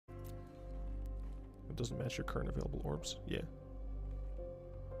It doesn't match your current available orbs. Yeah.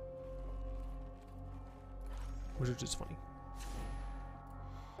 Which is just funny.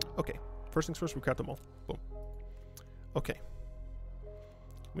 Okay. First things first, we craft them all. Boom. Okay.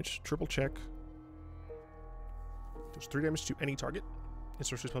 Which triple check. Does 3 damage to any target. And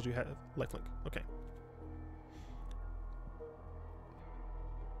sorcery spells you have lifelink. Okay.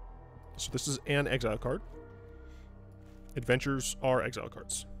 So this is an exile card. Adventures are exile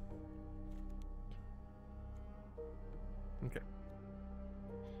cards. Okay.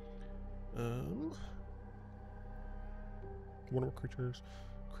 One more creatures.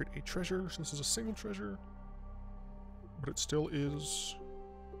 Create a treasure. So this is a single treasure. But it still is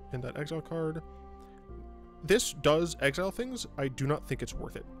in that exile card. This does exile things. I do not think it's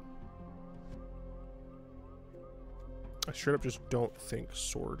worth it. I straight up just don't think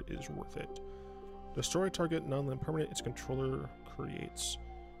Sword is worth it. Destroy target non-land permanent its controller creates.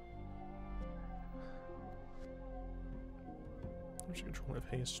 There's control have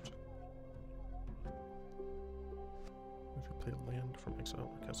haste. If you play a land from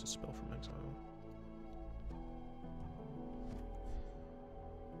exile, or cast a spell from exile.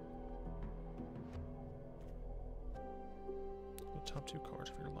 The top 2 cards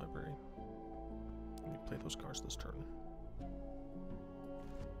of your library. And you play those cards this turn.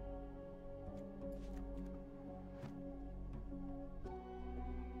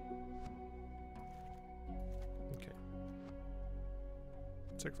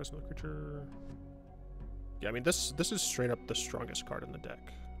 Sacrifice another creature. Yeah, I mean this is straight up the strongest card in the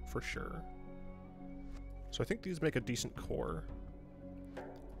deck, for sure. So I think these make a decent core.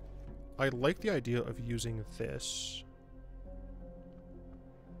 I like the idea of using this.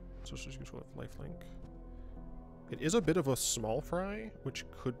 So it's just useful with lifelink. It is a bit of a small fry, which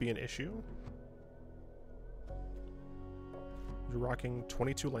could be an issue. You're rocking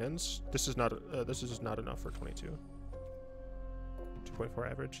 22 lands. This is not enough for 22. 2.4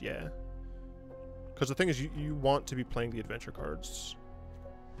 average, yeah. Because the thing is, you want to be playing the adventure cards.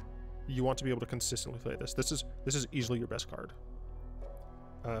 You want to be able to consistently play this. This is easily your best card.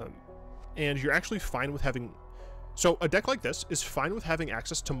 And you're actually fine with having... So a deck like this is fine with having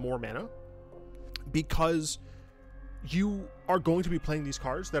access to more mana because you are going to be playing these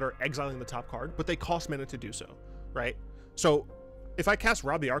cards that are exiling the top card, but they cost mana to do so, right? So if I cast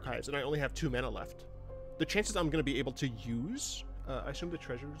Rob the Archives and I only have 2 mana left, the chances I'm going to be able to use... I assume the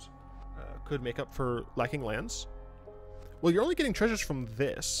treasures could make up for lacking lands. Well, you're only getting treasures from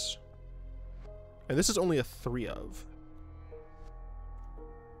this. And this is only a 3 of.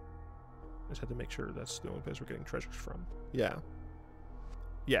 I just had to make sure that's the only place we're getting treasures from. Yeah.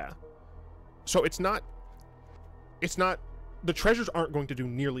 Yeah. So it's not... The treasures aren't going to do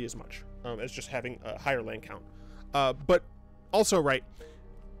nearly as much as just having a higher land count. But also, right,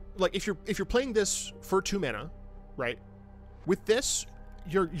 like if you're playing this for 2 mana, right? With this,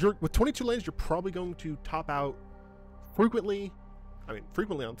 you're with 22 lanes, you're probably going to top out frequently. I mean,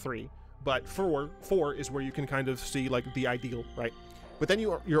 frequently on 3, but 4 is where you can kind of see like the ideal, right? But then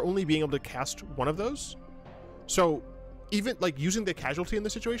you're only being able to cast 1 of those. So even like using the casualty in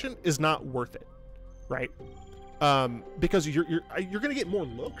this situation is not worth it, right? Because you're gonna get more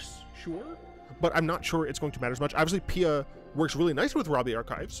looks, sure, but I'm not sure it's going to matter as much. Obviously, Pia works really nicely with Rob the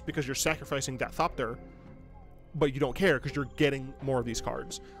Archives because you're sacrificing that Thopter. But you don't care because you're getting more of these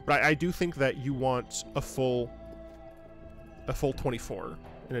cards. But I do think that you want a full 24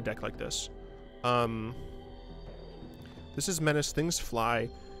 in a deck like this. This is Menace. Things fly.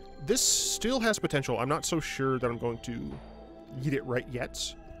 This still has potential. I'm not so sure that I'm going to eat it right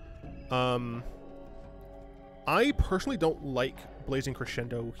yet. I personally don't like Blazing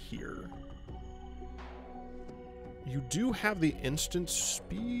Crescendo here. You do have the instant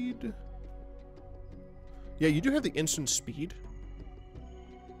speed... Yeah, you do have the instant speed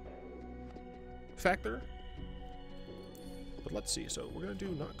factor. But let's see. So we're going to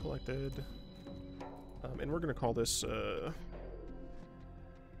do not collected. And we're going to call this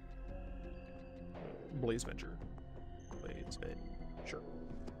Blaze Venture. Blaze Venture.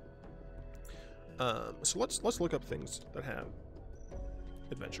 So let's look up things that have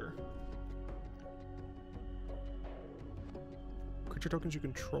adventure. Creature tokens you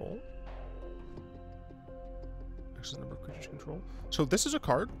control. The number of creatures control. So this is a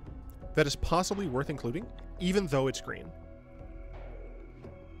card that is possibly worth including, even though it's green.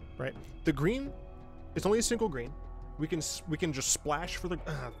 Right? The green is only a single green. We can just splash for the.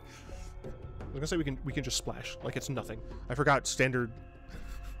 I was gonna say we can just splash like it's nothing. I forgot standard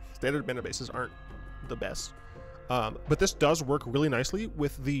mana bases aren't the best, but this does work really nicely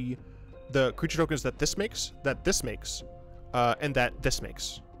with the creature tokens that this makes, and that this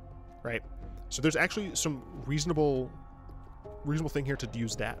makes, right? So there's actually some reasonable thing here to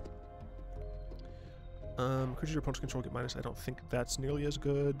use that. Creatures your opponents control get minus. I don't think that's nearly as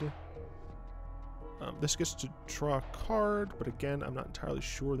good. This gets to draw a card, but again, I'm not entirely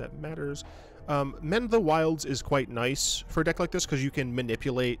sure that matters. Mend the Wilds is quite nice for a deck like this because you can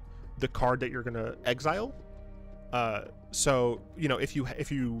manipulate the card that you're gonna exile. So you know, if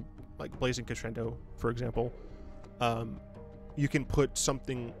you like Blazing Crescendo, for example, you can put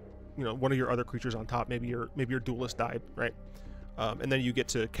something, you know, one of your other creatures on top. Maybe your Duelist died, right? And then you get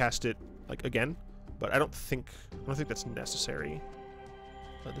to cast it like again. But I don't think that's necessary.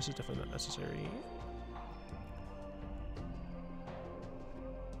 This is definitely not necessary.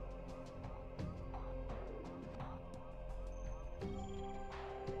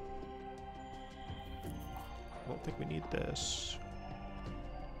 I don't think we need this.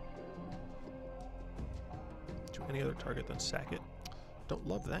 To any other target, then sack it. Don't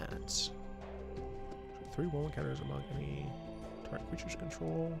love that. So 3 wall encounters among any target creatures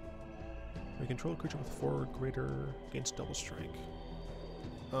control. We control a creature with 4 or greater against double strike.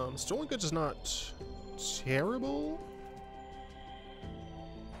 Stolen Goods is not terrible.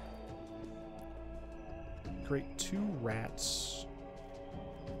 Create 2 rats.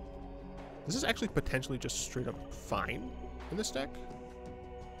 This is actually potentially just straight up fine in this deck.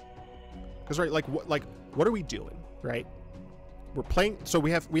 Because right, like what are we doing, right? We're playing. So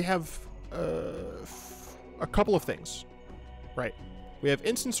we have a couple of things, right? We have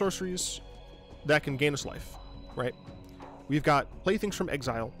instant sorceries that can gain us life, right? We've got Playthings from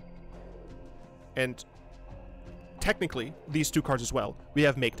Exile, and technically these 2 cards as well. We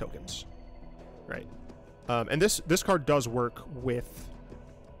have Make Tokens, right? And this card does work with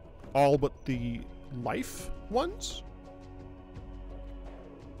all but the life ones.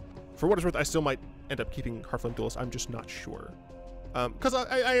 For what it's worth, I still might end up keeping Heartflame Duelist. I'm just not sure, because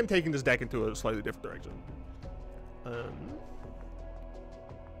I am taking this deck into a slightly different direction.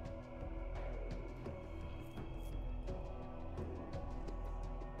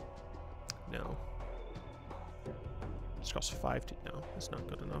 No. This costs 5 to... No, that's not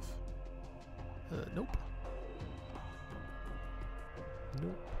good enough. Nope.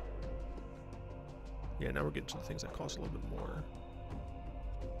 Nope. Yeah, now we're getting to the things that cost a little bit more.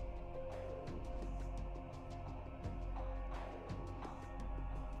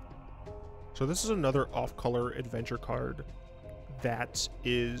 So this is another off-color adventure card that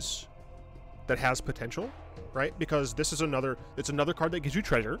has potential, right? Because this is another card that gives you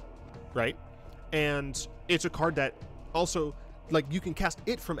treasure, right? And it's a card that also, like, you can cast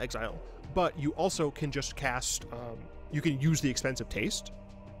it from exile, but you also can just cast, you can use the Expensive Taste.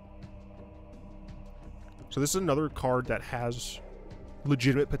 So this is another card that has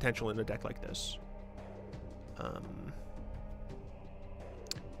legitimate potential in a deck like this.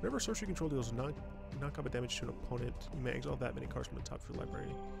 Whenever sorcery control deals non-combat damage to an opponent, you may exile that many cards from the top of your library.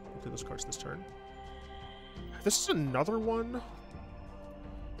 Play those cards this turn. This is another one,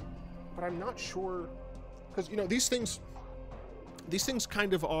 but I'm not sure, because, you know, these things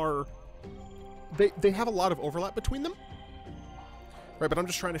kind of are, they have a lot of overlap between them, right? But I'm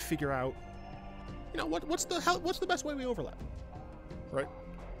just trying to figure out, you know, what's the best way we overlap, right?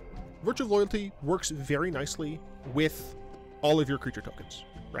 Virtue of Loyalty works very nicely with all of your creature tokens,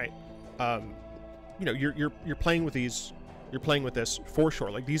 right? You know, you're playing with these, you're playing with this for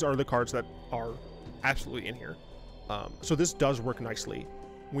sure. Like, these are the cards that are absolutely in here. So this does work nicely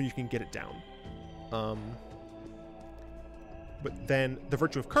when you can get it down. But then the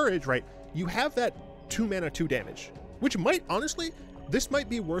Virtue of Courage, right? You have that 2 mana, 2 damage, which might, honestly, this might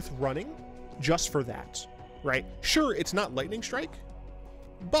be worth running just for that, right? Sure, it's not Lightning Strike,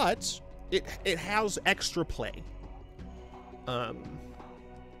 but it has extra play. And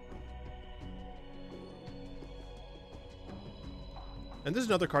this is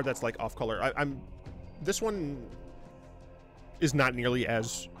another card that's like off color. This one is not nearly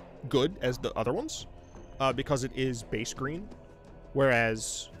as good as the other ones, because it is base green,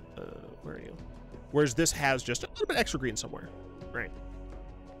 whereas where are you? Whereas this has just a little bit extra green somewhere, right?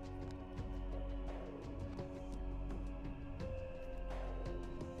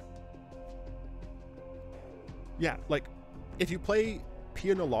 Yeah, like if you play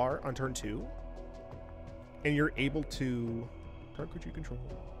Pia Nalaar on turn 2, and you're able to target creature you control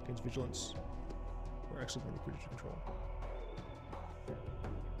gains vigilance or excellent creature you control.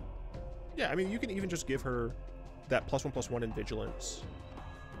 Yeah, I mean, you can even just give her that +1/+1 in vigilance,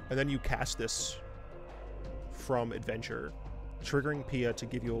 and then you cast this from adventure, triggering Pia to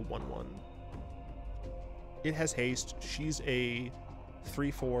give you a 1/1. It has haste. She's a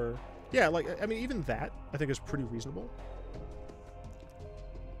 3/4. Yeah, like, I mean, even that I think is pretty reasonable.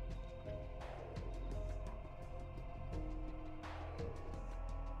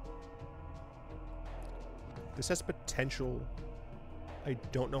 This has potential. I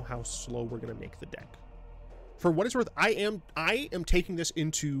don't know how slow we're gonna make the deck. For what it's worth, I am taking this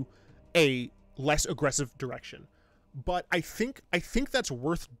into a less aggressive direction, but I think that's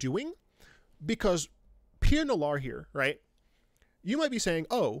worth doing because Pia Nalaar here, right? You might be saying,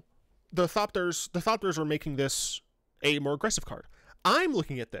 oh, the Thopters are making this a more aggressive card. I'm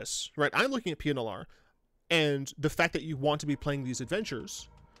looking at this, right? I'm looking at Pia Nalaar and the fact that you want to be playing these adventures,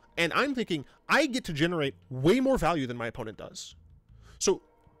 and I'm thinking I get to generate way more value than my opponent does. So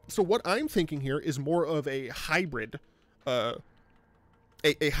what I'm thinking here is more of a hybrid, a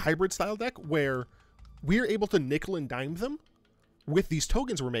hybrid style deck where we're able to nickel and dime them with these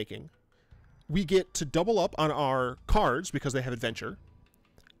tokens we're making. We get to double up on our cards because they have adventure,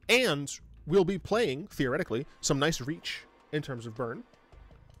 and we'll be playing, theoretically, some nice reach in terms of burn.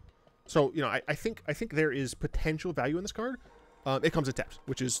 So, you know, I think there is potential value in this card. It comes untapped,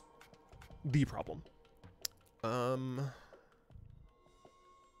 which is the problem.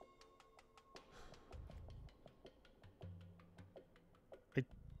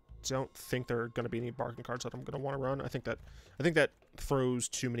 I don't think there are going to be any bargain cards that I'm going to want to run. I think that throws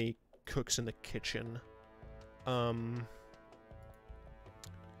too many cooks in the kitchen. From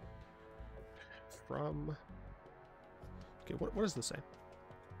okay, what does this say?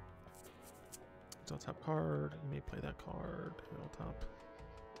 It's on top card. You may play that card. On top.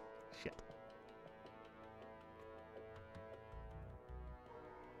 Shit.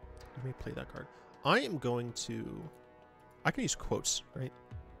 You may play that card. I am going to. I can use quotes, right?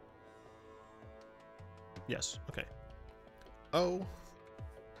 Yes. Okay. Oh.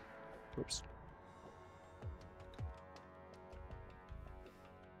 Oops.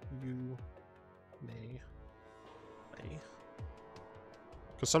 You may play.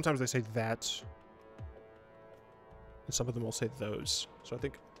 Because sometimes they say that, and some of them will say those. So I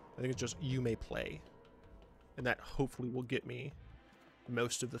think it's just you may play, and that hopefully will get me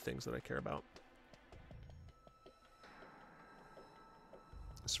most of the things that I care about.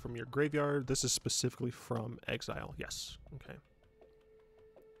 This is from your graveyard. This is specifically from exile. Yes. Okay.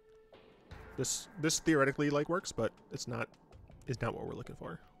 This theoretically like works, but it's not what we're looking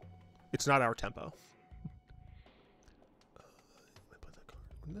for. It's not our tempo. Play that card.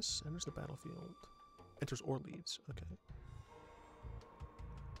 When this enters the battlefield, enters or leaves. Okay.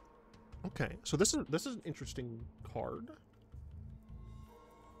 Okay. So this is an interesting card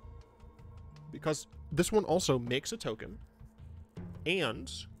because this one also makes a token.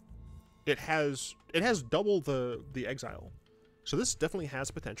 And it has double the exile, so this definitely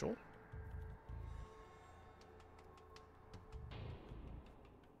has potential.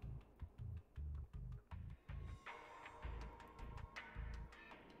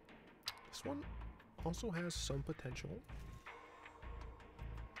 This one also has some potential.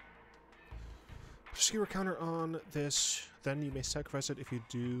 Skewer counter on this, then you may sacrifice it. If you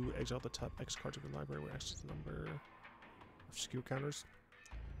do, exile the top X cards of your library where X is the number. Skewer counters.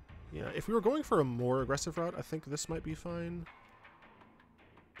 Yeah, if we were going for a more aggressive route, I think this might be fine.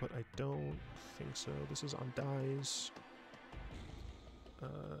 But I don't think so. This is on dies.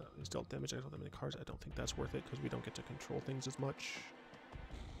 He's dealt damage, exile that many cards. I don't think that's worth it because we don't get to control things as much.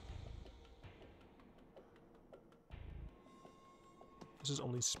 This is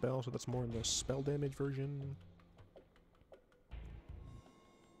only spell, so that's more in the spell damage version.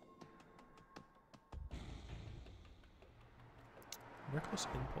 Reckless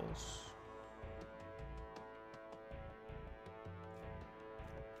Impulse.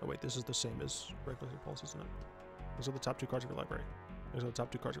 Oh wait, this is the same as Reckless Impulse, isn't it? Those are the top two cards of your library. Those are the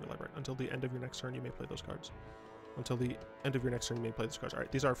top two cards of your library. Until the end of your next turn, you may play those cards. Until the end of your next turn, you may play those cards. Alright,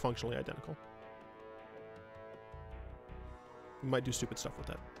 these are functionally identical. You might do stupid stuff with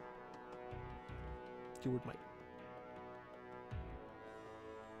that. Keyword might.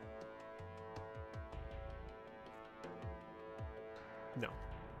 No,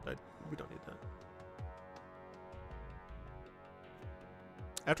 we don't need that.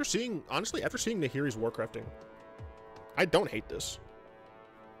 Honestly, after seeing Nahiri's Warcrafting, I don't hate this.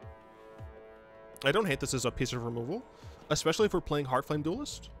 I don't hate this as a piece of removal, especially if we're playing Heartflame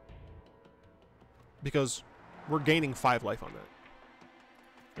Duelist, because we're gaining 5 life on that.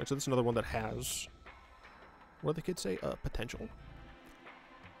 Right, so this is another one that has, what do the kids say? Potential.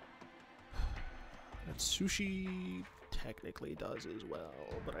 That Sushi technically does as well,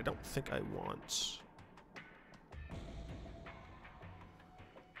 but I don't think I want.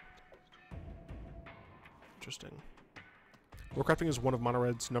 Interesting. Warcrafting is one of Mono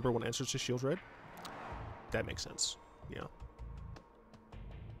Red's #1 answers to Shield Red. That makes sense. Yeah.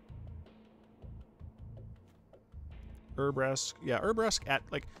 Urbrask. Yeah, Urbrask at,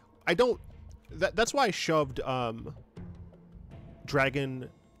 like, I don't That's why I shoved Dragon,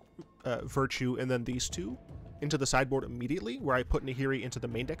 Virtue, and then these two into the sideboard immediately, where I put Nahiri into the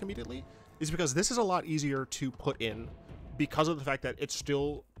main deck immediately, is because this is a lot easier to put in because of the fact that it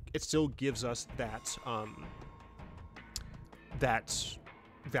still gives us that that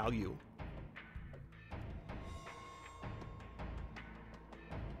value.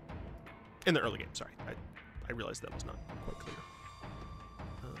 In the early game, sorry. I realized that was not quite clear.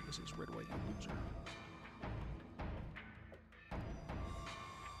 This is red, white, you loser.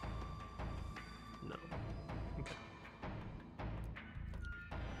 No. Okay.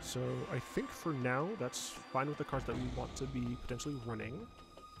 So I think for now, that's fine with the cards that we want to be potentially running.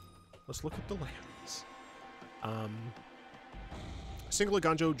 Let's look at the lands. Single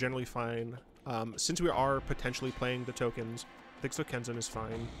Eiganjo, generally fine. Since we are potentially playing the tokens, I think Sokenzan is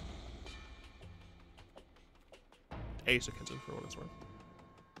fine. A Sokenzan for what it's worth.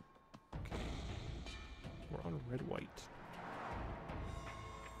 Okay. We're on red-white.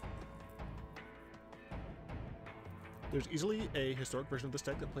 There's easily a historic version of this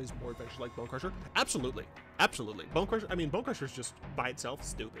deck that plays more adventures like Bone Crusher. Absolutely. Absolutely. Bone Crusher, I mean, Bone Crusher is just by itself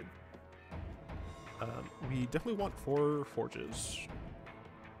stupid. We definitely want 4 forges.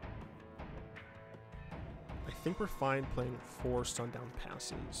 I think we're fine playing 4 Sundown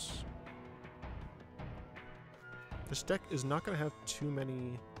Passes. This deck is not going to have too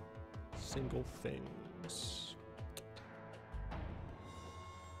many single things.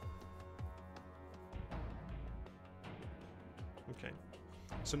 Okay.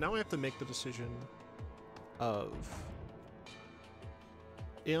 So now I have to make the decision of,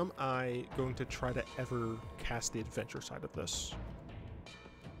 am I going to try to ever cast the adventure side of this?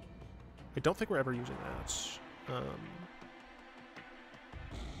 I don't think we're ever using that.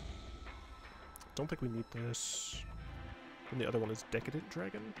 Don't think we need this. And the other one is Decadent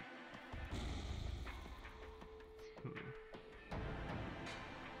Dragon.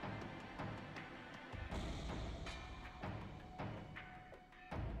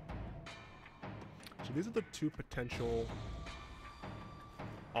 So these are the 2 potential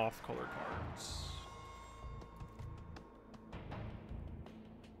off-color cards.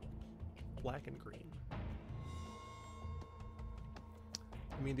 Black and green.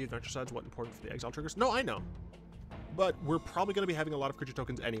 I mean, the adventure side's what important for the exile triggers? No, I know. But we're probably going to be having a lot of creature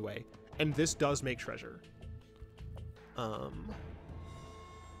tokens anyway, and this does make treasure. So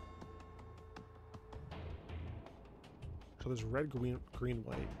there's red, green,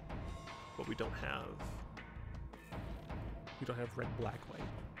 white, but we don't have red, black, white.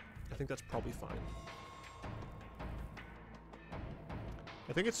 I think that's probably fine.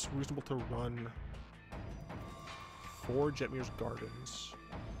 I think it's reasonable to run 4 Jetmir's Gardens.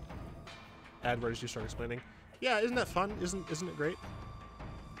 Add right as you start explaining. Yeah, isn't that fun? Isn't it great?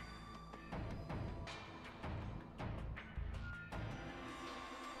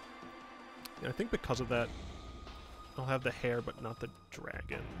 And I think because of that, I'll have the hare but not the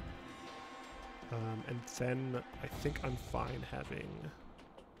dragon. And then I think I'm fine having...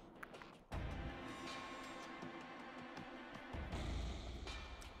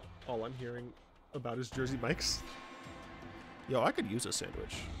 All I'm hearing about is Jersey Mike's. Yo, I could use a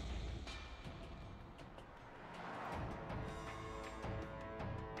sandwich.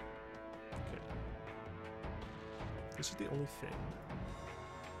 Okay. This is the only thing.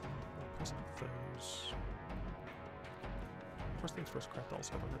 I'll press those. First things first, craft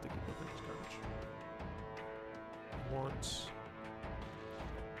also. I don't have to keep looking at this garbage. I want...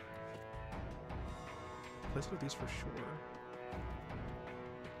 place of these for sure.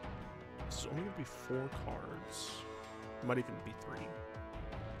 This is only going to be 4 cards. It might even be 3.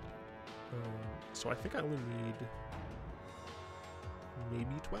 So I think I only need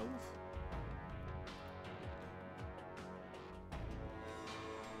maybe 12.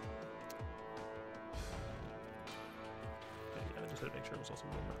 Yeah, I just had to make sure it was also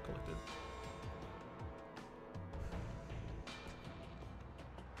not collected.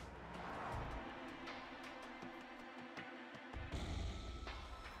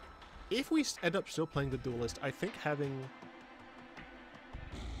 If we end up still playing the Duelist, I think having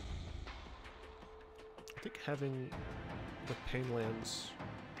the Pain lands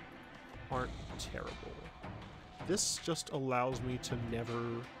aren't terrible. This just allows me to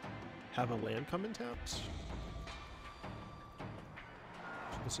never have a land come in tapped.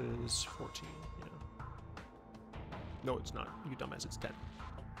 So this is 14, yeah. No, it's not. You dumbass, it's 10.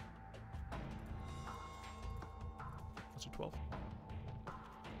 That's a 12.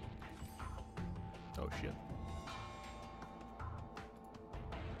 Oh shit.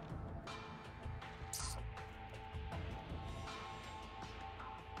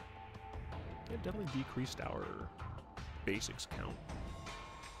 it definitely decreased our basics count.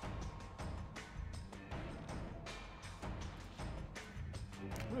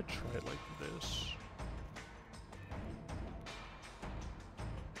 I'm gonna try it like this.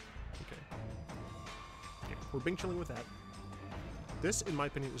 Okay. Okay, we're Bing chilling with that. This, in my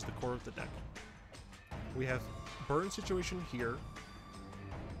opinion, is the core of the deck. We have burn situation here.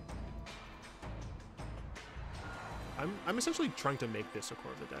 I'm essentially trying to make this a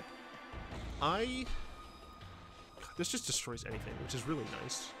core of the deck. This just destroys anything, which is really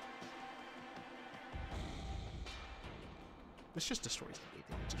nice. This just destroys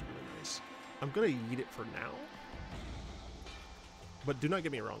anything, which is really nice. I'm gonna yeet it for now. But do not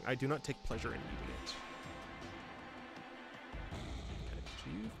get me wrong, I do not take pleasure in yeeting it. Okay, so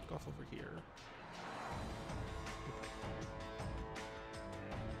you go off over here. Okay.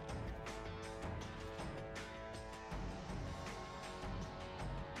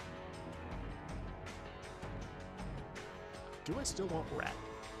 Do I still want Rat?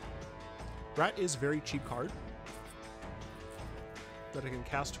 Rat is a very cheap card that I can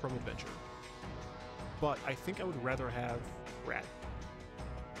cast from Adventure. But I think I would rather have Rat.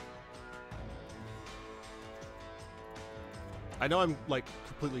 I know I'm, like,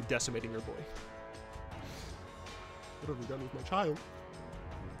 completely decimating your boy. What have we done with my child?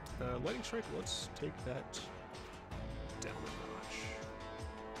 Lightning Strike, let's take that down a notch.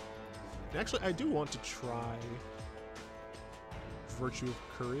 And actually, I do want to try Virtue of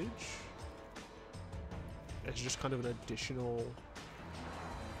Courage as just kind of an additional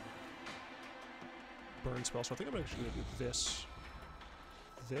burn spell. So I think I'm actually going to do this.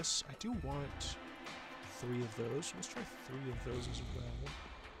 This. I do want 3 of those. Let's try 3 of those as well.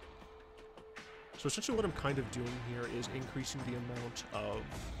 So essentially what I'm kind of doing here is increasing the amount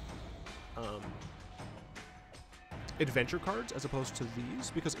of adventure cards as opposed to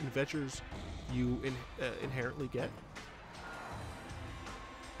these, because adventures you inherently get.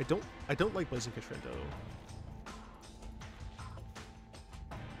 I don't like Blazing Crescendo.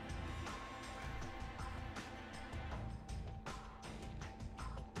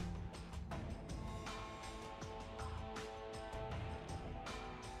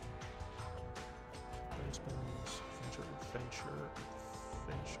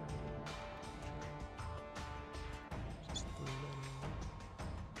 Adventure. This is 3 mana.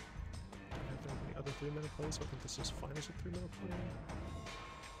 Don't have any other 3 mana plays, so I think this is fine as a 3 mana play.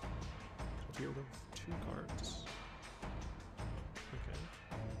 Get rid of 2 cards. Okay.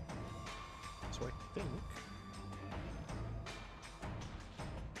 So I think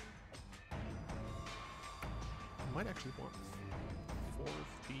I might actually want 4 of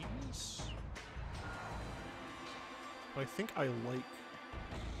these. But I think I like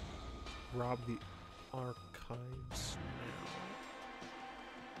Rob the Archives now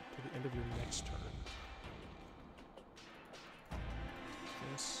to the end of your next turn.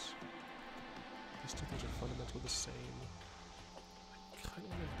 This. These 2 things are fundamentally the same. I kind of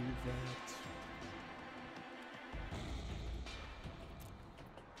want to do that.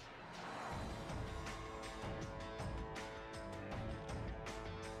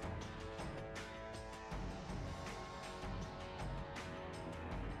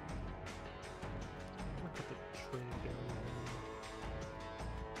 I'm going to cut the train down.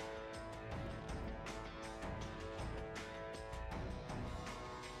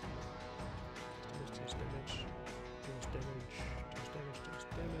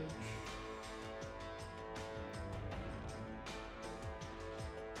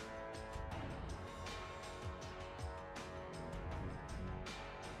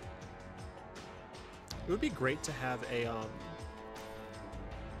 It would be great to have a, no.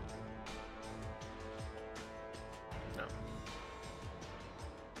 I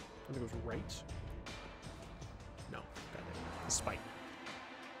think it was right. No, got it. The Spite.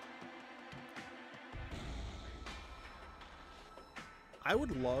 I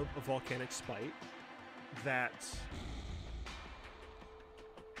would love a Volcanic Spite that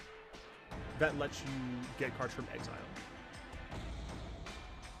lets you get cards from exile.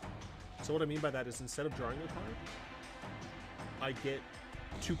 So what I mean by that is instead of drawing a card, I get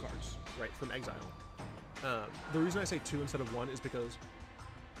 2 cards, right, from exile. The reason I say 2 instead of 1 is because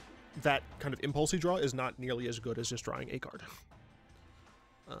that kind of impulsy draw is not nearly as good as just drawing a card.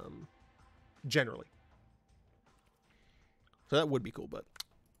 Generally. So that would be cool, but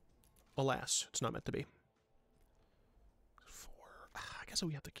alas, it's not meant to be. 4. I guess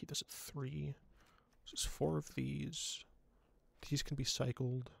we have to keep this at 3. This is 4 of these. These can be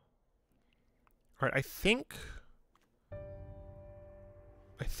cycled. All right, I think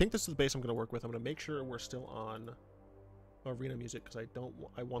this is the base I'm going to work with. I'm going to make sure we're still on arena music because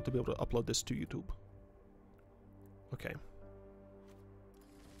I want to be able to upload this to YouTube. Okay.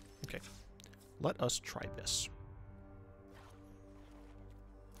 Okay. Let us try this.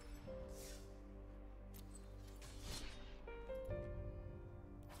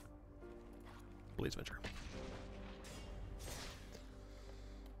 Blaze Venture.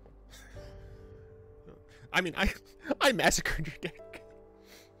 I mean, I massacred your deck.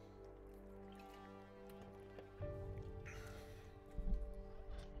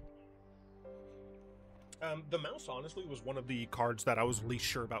 The mouse, honestly, was one of the cards that I was least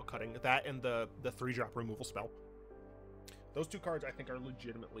sure about cutting. That and the 3-drop removal spell. Those 2 cards, I think, are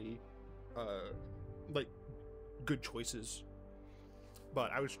legitimately, like, good choices.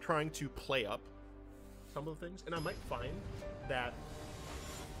 But I was trying to play up some of the things, and I might find that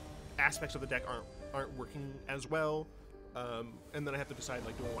aspects of the deck aren't working as well, and then I have to decide,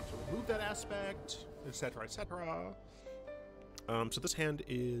 like, do I want to remove that aspect, etc., etc. So this hand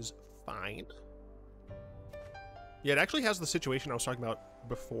is fine. Yeah, it actually has the situation I was talking about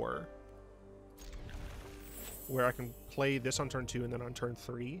before, where I can play this on turn 2, and then on turn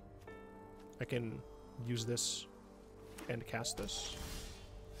 3, I can use this and cast this.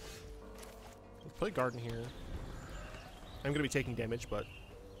 Let's play Garden here. I'm going to be taking damage, but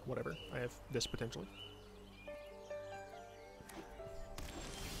whatever. I have this potentially.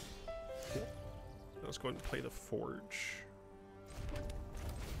 Cool. Let's go ahead and play the Forge.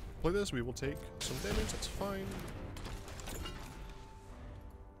 Play this, we will take some damage, that's fine.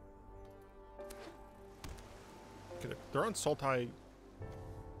 Okay, they're on Sultai.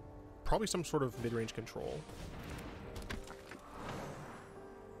 Probably some sort of mid-range control.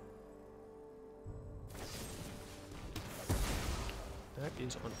 That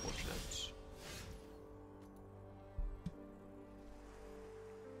is unfortunate.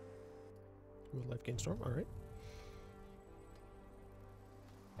 We'll life gain Storm, alright.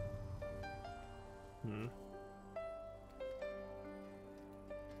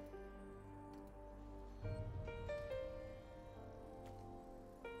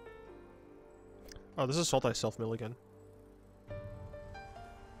 Oh, this is Sultai self-mill again.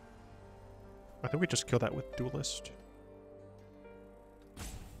 I think we just kill that with Duelist.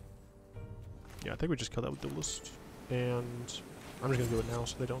 Yeah, I think we just kill that with Duelist. And I'm just gonna do it now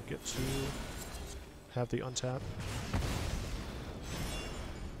so they don't get to have the untap.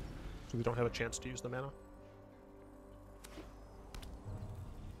 So we don't have a chance to use the mana.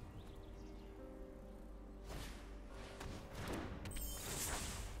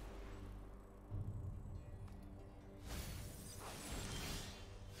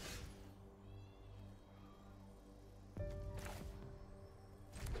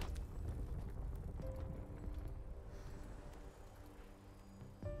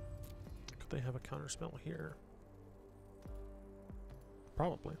 Could they have a counter spell here?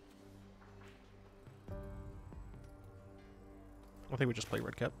 Probably. I think we just play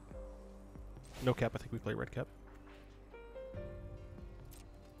Redcap. No cap, I think we play Redcap.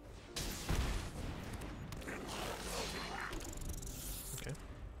 Okay.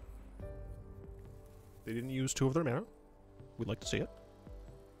 They didn't use 2 of their mana. We'd like to see it.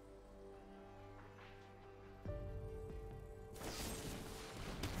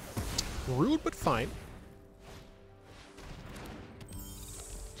 Rude, but fine.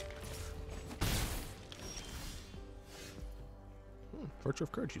 Virtue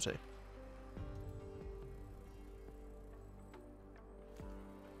of Courage, you say?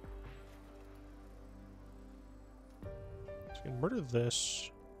 So you can murder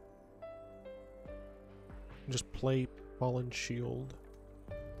this. And just play Pollen-Shield.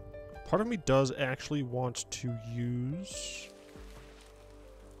 Part of me does actually want to use...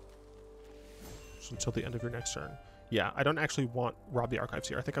 So until the end of your next turn. Yeah, I don't actually want Rob the Archives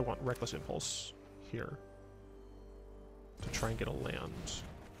here. I think I want Reckless Impulse here. To try and get a land.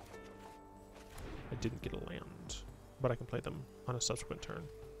 I didn't get a land, but I can play them on a subsequent turn.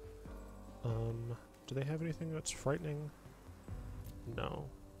 Do they have anything that's frightening? No.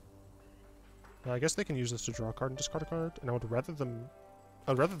 I guess they can use this to draw a card and discard a card, and I would rather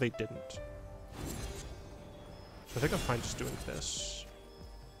they didn't. I think I'm fine just doing this.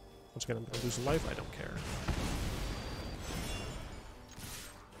 Once again, I'm going to lose a life, I don't care.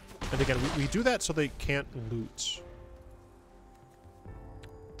 And again, we do that so they can't loot.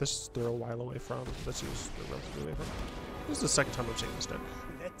 This they're a while away from. This is they're relatively away from. This is the second time I'm seeing this deck.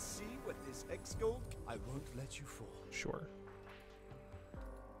 Let's see what this X gold. I won't let you fall. Sure.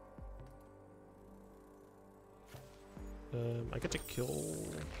 I get to kill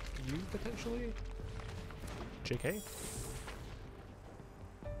you potentially. JK.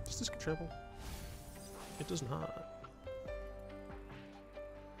 Does this get trample? It does not.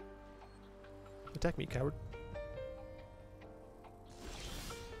 Attack me, coward.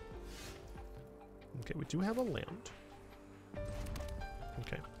 Okay, we do have a land.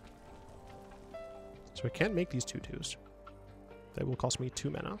 Okay. So I can make these 2/2s. That will cost me 2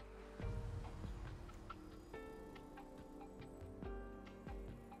 mana.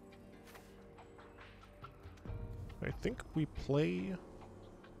 I think we play...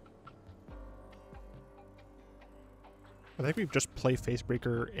 I think we just play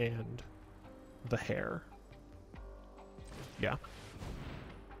Facebreaker and the Hare. Yeah.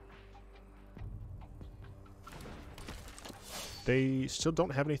 They still don't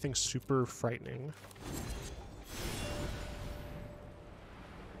have anything super frightening.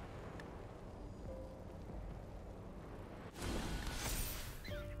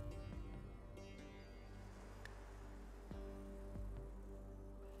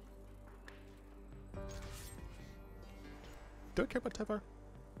 Do I care about Tyvar?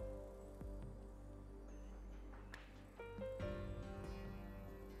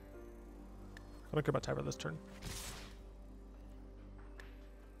 I don't care about Tyvar this turn.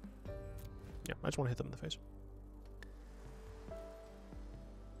 Yeah, I just want to hit them in the face.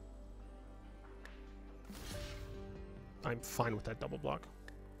 I'm fine with that double block.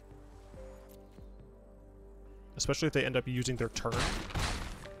 Especially if they end up using their turn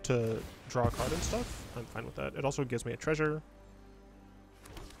to draw a card and stuff. I'm fine with that. It also gives me a treasure.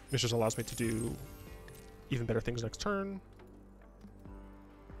 This just allows me to do even better things next turn.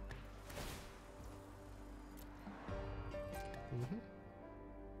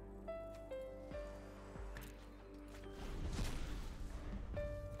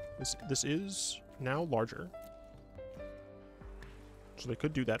 This is now larger. So they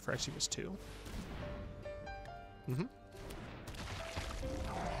could do that for Eximus 2.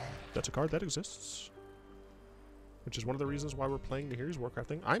 That's a card that exists. Which is one of the reasons why we're playing Nahiri's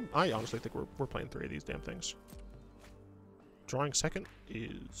Warcrafting. I honestly think we're playing 3 of these damn things. Drawing second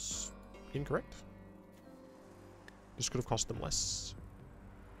is incorrect. This could have cost them less.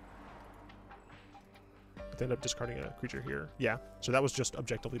 But they end up discarding a creature here. Yeah, so that was just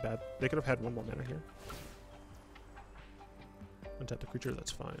objectively bad. They could have had 1 more mana here. Untap the creature,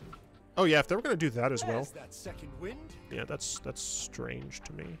 that's fine. Oh yeah, if they were going to do that as well. That second wind. Yeah, that's strange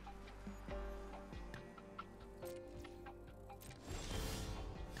to me.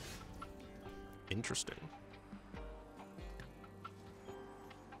 Interesting.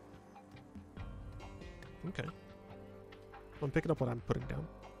 Okay. I'm picking up what I'm putting down.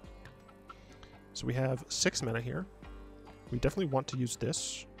 So we have 6 mana here. We definitely want to use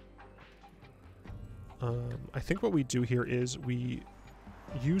this. I think what we do here is we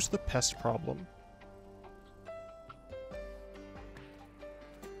use the pest problem.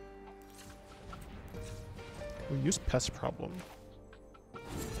 We use pest problem.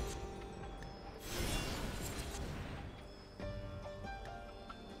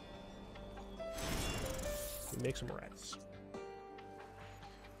 We make some rats.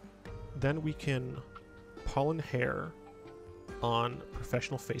 Then we can Pollen Hare on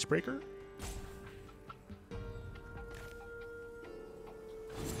Professional Facebreaker.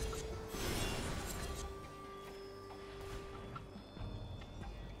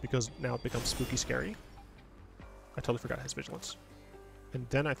 Because now it becomes spooky scary. I totally forgot it has vigilance. And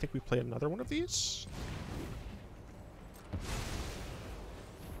then I think we play another one of these.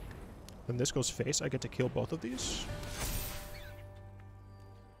 When this goes face, I get to kill both of these.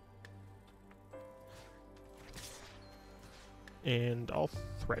 And I'll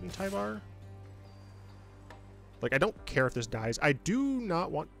threaten Tyvar. Like, I don't care if this dies. I do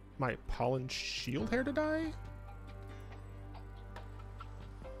not want my Pollen-Shield Hare to die.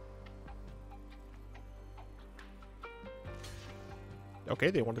 Okay,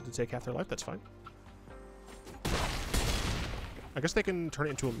 they wanted to take half their life, that's fine. I guess they can turn it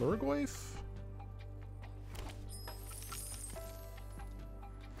into a Lurgoyf.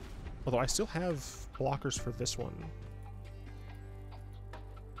 Although I still have blockers for this one.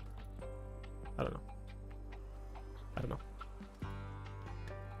 I don't know. I don't know.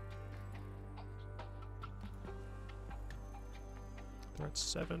 They're at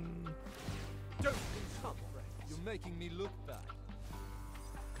 7. Don't come, Wrenn. You're making me look bad.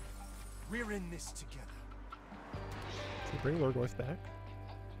 We're in this together. So bring Lurgoyf back.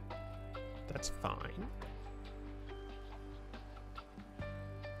 That's fine.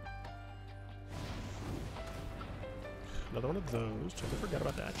 Another one of those. Totally forgot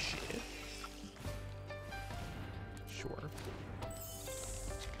about that shit. Sure.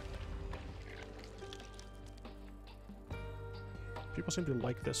 People seem to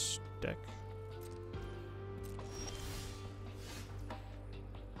like this deck.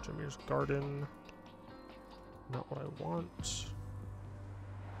 Jetmir's Garden. Not what I want.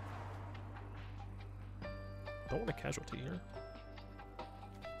 Don't want a casualty here.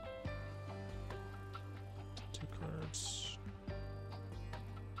 2 cards.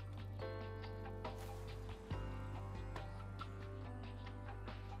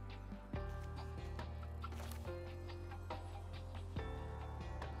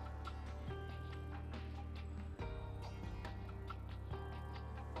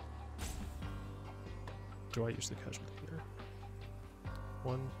 Do I use the casualty here?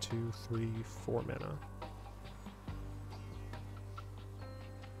 1, 2, 3, 4 mana.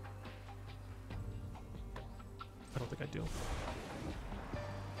 I don't think I do.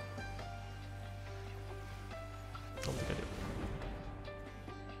 I don't think I do.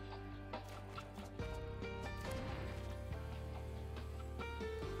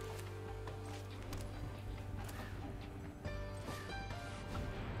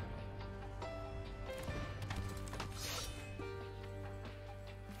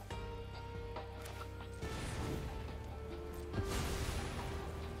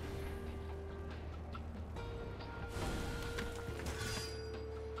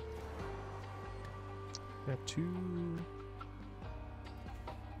 I have two.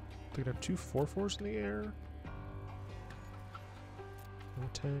 I think I have 2 4/4s in the air. No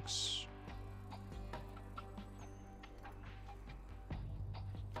attacks.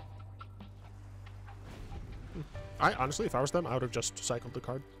 I honestly, if I was them, I would have just cycled the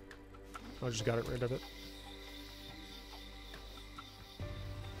card. I just got rid of it.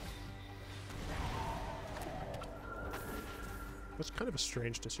 That's kind of a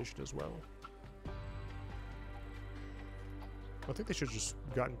strange decision as well. I think they should have just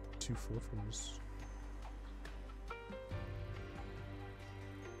gotten 2 4/4s.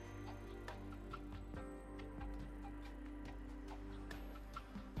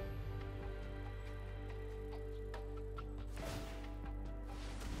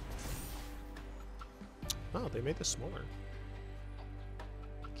 Oh, they made this smaller.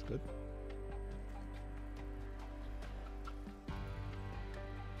 That's good.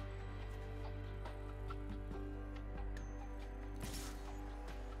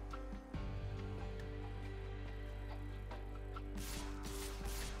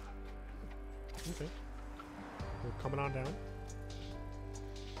 Okay. We're coming on down.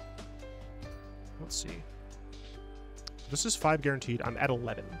 Let's see. This is 5 guaranteed. I'm at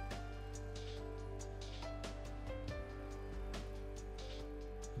 11.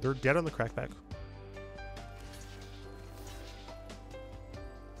 They're dead on the crackback.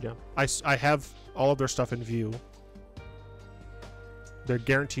 Yeah. I have all of their stuff in view. They're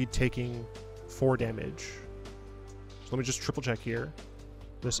guaranteed taking 4 damage. So let me just triple check here.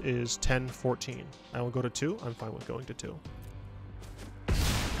 This is 10, 14. I will go to 2. I'm fine with going to 2.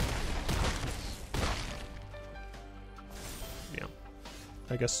 Yeah.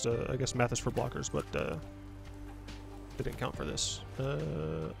 I guess math is for blockers, but they didn't count for this.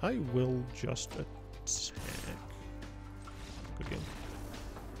 I will just attack. Good game.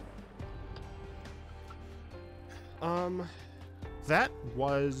 That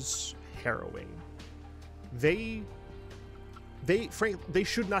was harrowing. They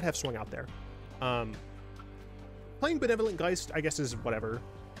should not have swung out there. Playing Benevolent Geist, I guess, is whatever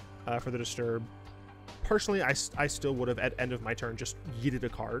for the disturb. Personally, I still would have, at end of my turn, just yeeted a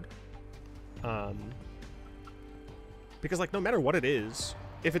card. Because, like, no matter what it is,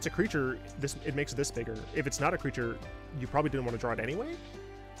 if it's a creature, it makes this bigger. If it's not a creature, you probably didn't want to draw it anyway.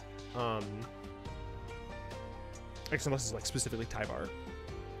 I guess unless it's, like, specifically Tyvar.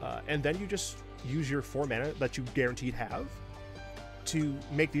 And then you just use your 4 mana that you guaranteed have to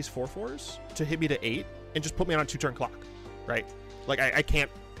make these 4/4s to hit me to 8 and just put me on a 2-turn clock, right? Like, I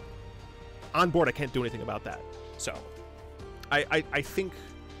can't... On board, I can't do anything about that. So, I think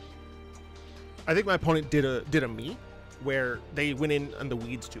my opponent did a me where they went in on the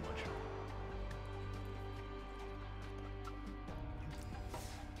weeds too much.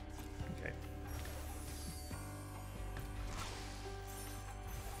 Okay.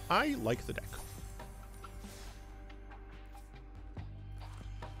 I like the deck.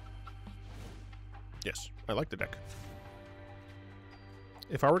 Yes, I like the deck.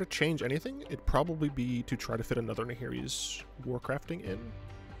 If I were to change anything, it'd probably be to try to fit another Nahiri's Warcrafting in.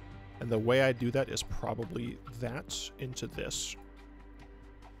 And the way I do that is probably that into this.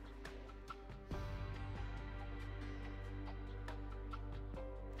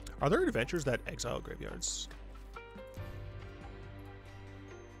 Are there adventures that exile graveyards?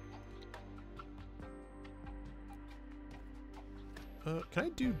 Can I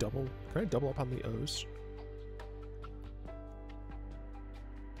do double? Can I double up on the O's?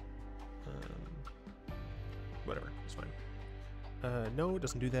 No, it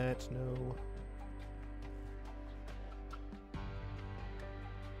doesn't do that. No.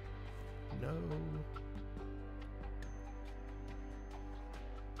 No.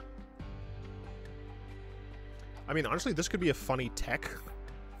 I mean, honestly, this could be a funny tech,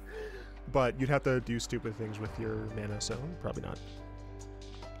 but you'd have to do stupid things with your mana, so probably not.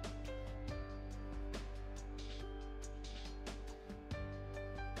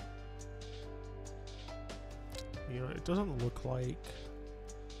 You know, it doesn't look like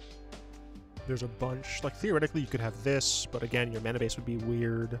there's a bunch. Like, theoretically, you could have this, but again, your mana base would be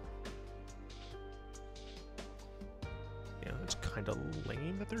weird. Yeah, it's kind of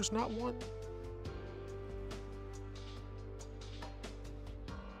lame that there's not one.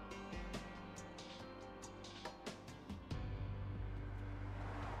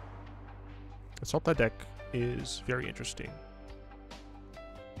 Assault that deck is very interesting.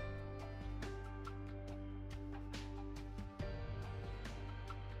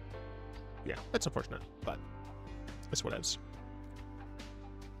 Yeah, that's unfortunate, but it's whatevs.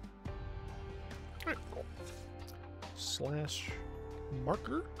 Alright, cool. Slash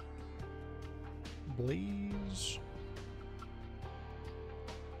marker. Blaze.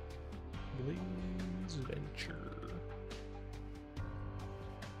 Blaze Venture.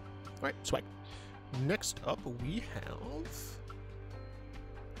 Alright, swag. Next up, we have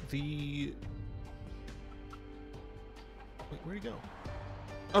the... Wait, where'd he go?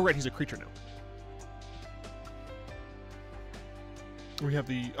 Oh, right, he's a creature now. We have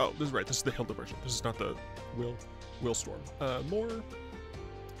the... Oh, this is right. This is the Hilda version. This is not the Will Storm. More.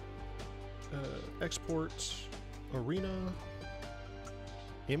 Export. Arena.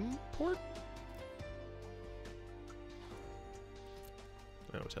 Import?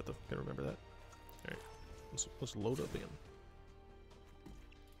 I always have to remember that. Alright, let's load up again.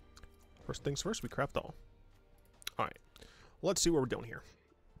 First things first, we craft all. Alright, let's see what we're doing here.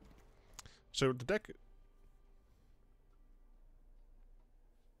 So the deck...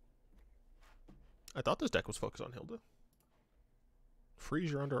 I thought this deck was focused on Hilda.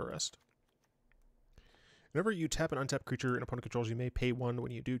 Freeze, you're under arrest. Whenever you tap an untapped creature an opponent controls, you may pay one.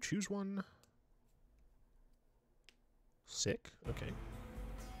 When you do, choose one. Sick. Okay.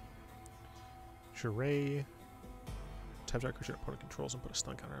 Charade. Tap that creature your opponent controls and put a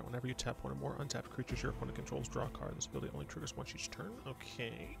stun counter on. Whenever you tap one or more untapped creatures your opponent controls, draw a card. This ability only triggers once each turn.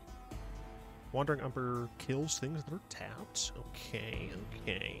 Okay. Wandering Umber kills things that are tapped. Okay,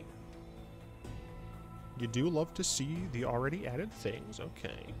 okay. You do love to see the already added things.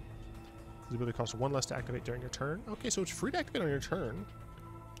 Okay. This ability costs one less to activate during your turn. Okay, so it's free to activate on your turn.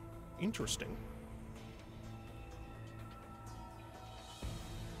 Interesting.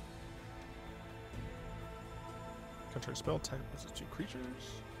 Contrary spell, tap with 2 creatures.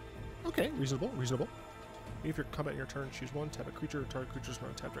 Okay, reasonable, reasonable. If you're combat in your turn, choose one, tap a creature, target creature's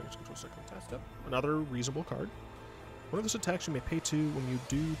not tapped during its control cycle attack step. Another reasonable card. One of those attacks you may pay 2 when you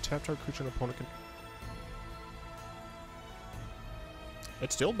do tap target creature and opponent can.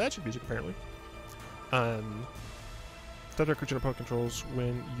 It's still magic music, apparently. Tap target creature and opponent controls.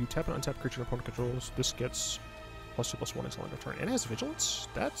 When you tap an untapped creature and opponent controls, this gets +2/+1 until end of turn. And it has vigilance.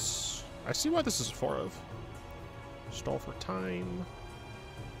 That's... I see why this is 4 of. Stall for time.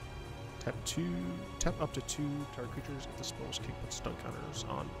 Tap up to 2 target creatures. If the spell is kicked, put stun counters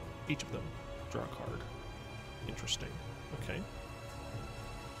on each of them. Draw a card. Interesting. Okay.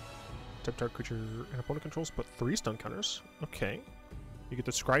 Tap target creature and opponent controls, put 3 stun counters. Okay. You get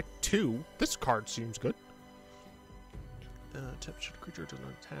to scry 2. This card seems good. Tap creature does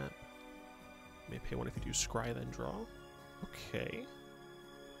not tap. You may pay 1 if you do scry, then draw. Okay.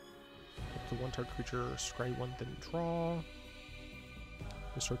 Up to 1 target creature, scry 1, then draw.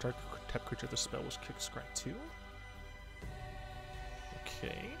 Restore target tap creature, the spell was kicked, scry 2.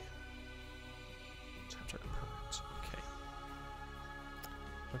 Okay. Tap target permanent. Okay.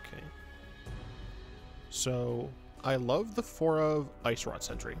 Okay. So, I love the 4 of Ice Rod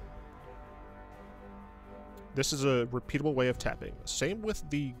Sentry. This is a repeatable way of tapping. Same with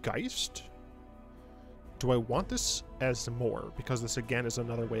the Geist. Do I want this as more? Because this, again, is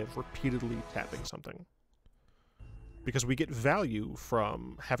another way of repeatedly tapping something. Because we get value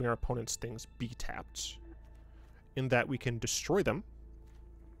from having our opponent's things be tapped, in that we can destroy them,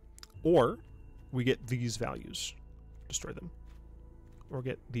 or we get these values. Destroy them. Or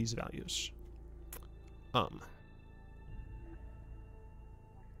get these values. I'd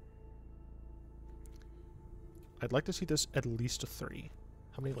like to see this at least a 30.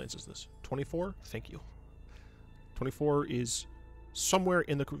 How many lands is this? 24? Thank you. 24 is somewhere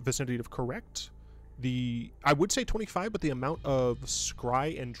in the vicinity of correct. I would say 25, but the amount of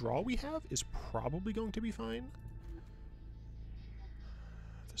scry and draw we have is probably going to be fine.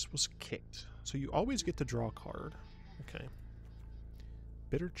 This was kicked. So you always get to draw a card. Okay.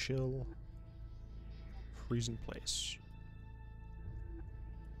 Bitter Chill. Freeze in place.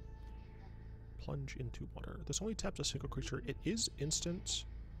 Plunge into water. This only taps a single creature. It is instant.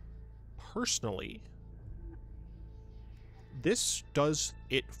 Personally, this does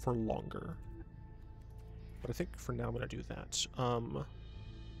it for longer. But I think for now I'm going to do that.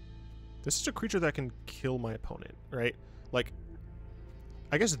 This is a creature that can kill my opponent, right? Like,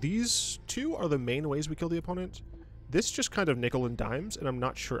 I guess these two are the main ways we kill the opponent. This just kind of nickel and dimes, and I'm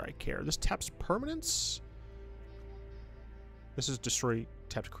not sure I care. This taps permanents. This is destroy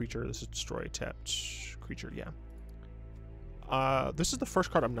tapped creature. This is destroy tapped creature, yeah. This is the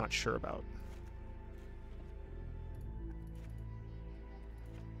first card I'm not sure about.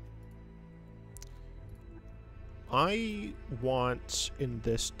 I want in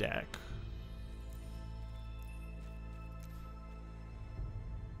this deck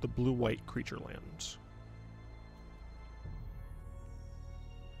the blue-white creature lands.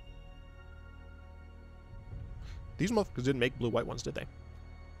 These motherfuckers didn't make blue-white ones, did they?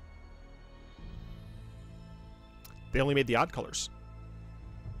 They only made the odd colors.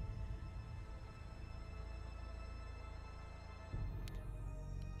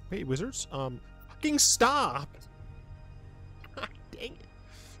 Wait, wizards? Fucking stop! Dang it.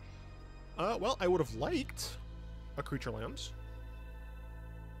 Well, I would have liked a creature lands.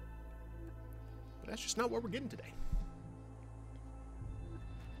 But that's just not what we're getting today.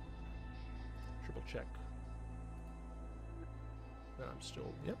 Triple check. I'm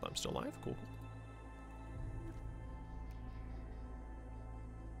still, yep, I'm still alive. Cool, cool.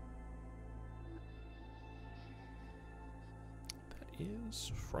 That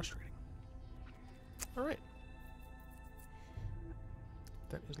is frustrating. All right.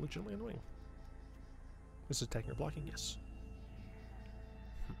 That is legitimately annoying. This is attacking or blocking, yes.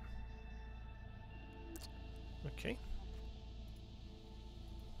 Okay.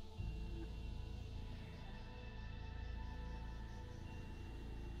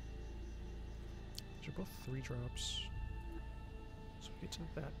 These are both 3-drops. So we get to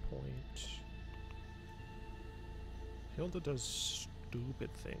that point. Hilda does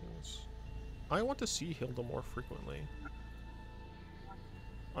stupid things. I want to see Hilda more frequently.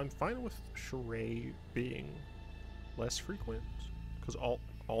 I'm fine with Sheree being less frequent, because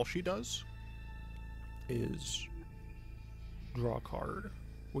all she does is draw a card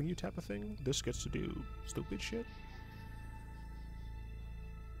when you tap a thing. This gets to do stupid shit.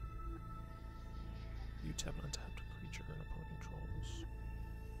 You tap an untapped creature and opponent controls.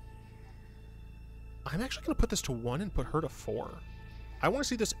 I'm actually going to put this to 1 and put her to 4. I want to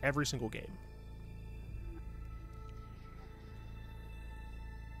see this every single game.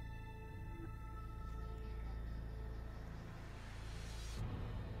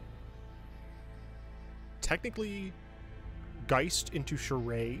 Technically, Geist into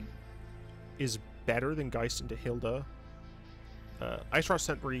Sheree is better than Geist into Hilda. Ice Frost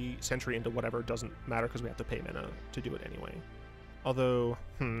Sentry into whatever doesn't matter because we have to pay mana to do it anyway. Although,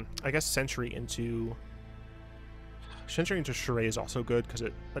 I guess Sentry into Sheree is also good because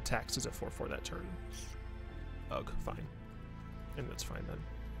it attacks as a 4/4 that turn. Ugh, fine. And that's fine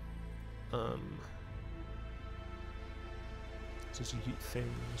then. Since you eat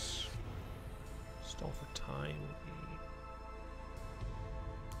things, stall for time would be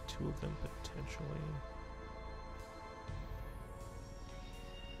 2 of them potentially.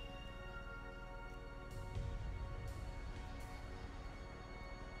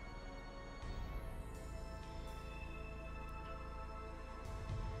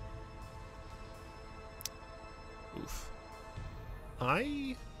 Oof.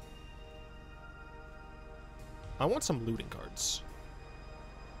 I want some looting cards.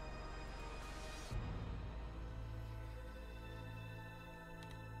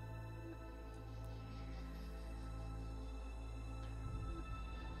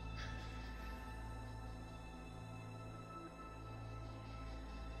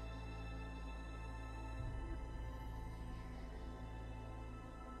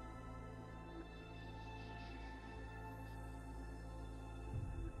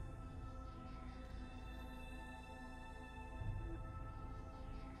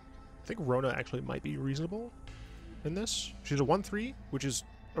 I think Rona actually might be reasonable in this. She's a 1/3, which is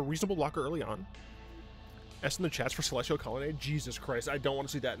a reasonable blocker early on. S in the chats for Celestial Colonnade. Jesus Christ, I don't want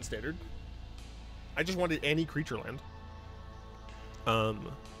to see that in Standard. I just wanted any creature land. But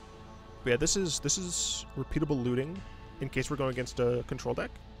yeah, this is repeatable looting in case we're going against a control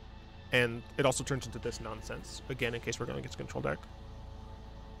deck. And it also turns into this nonsense, again, in case we're going against a control deck.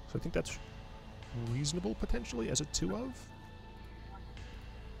 So I think that's reasonable, potentially, as a 2 of.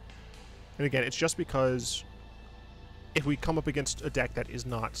 And again, it's just because if we come up against a deck that is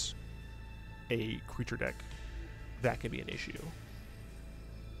not a creature deck, that can be an issue.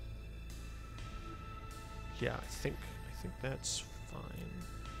 Yeah, I think that's fine.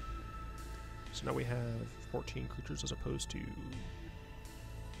 So now we have 14 creatures as opposed to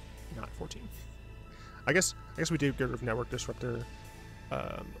not 14. I guess we did get rid of Network Disruptor,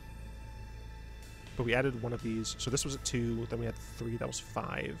 but we added one of these. So this was at 2, then we had 3, that was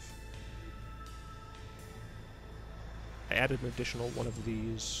 5. I added an additional one of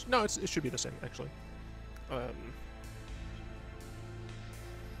these. No, it should be the same, actually. Doctor.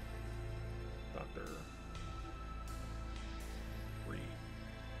 3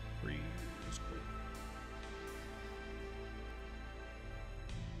 is cool.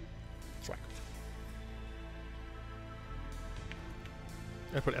 Thwack.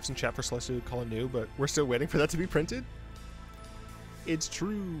 I put F's in chat for Celeste to call a new, but we're still waiting for that to be printed. It's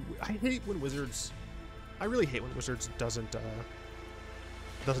true. I hate when Wizards... I really hate when Wizards doesn't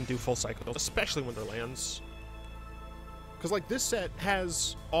do full cycles, especially when they're lands. Because like this set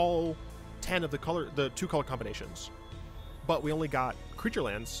has all 10 of the 2 color combinations, but we only got creature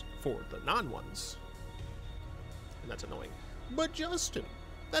lands for the non-ones, and that's annoying. But Justin,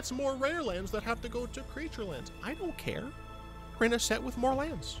 that's more rare lands that have to go to creature lands. I don't care. We're in a set with more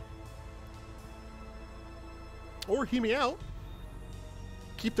lands. Or hear me out.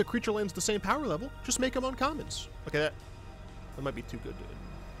 Keep the creature lands the same power level. Just make them uncommons. Okay, that might be too good.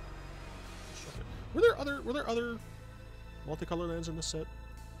 Were there other multicolor lands in this set?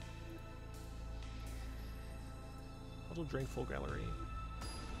 Also, drain full gallery.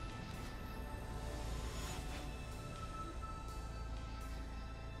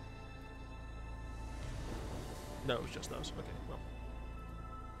 No, it was just those. Okay, well,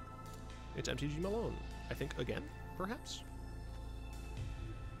 it's MTG Malone. I think again, perhaps.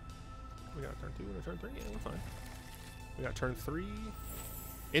 We got turn 2 and a turn 3. Yeah, we're fine. We got turn 3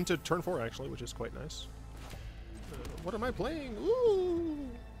 into turn 4 actually, which is quite nice. What am I playing? Ooh!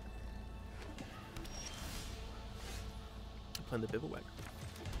 I'm playing the Bivouac.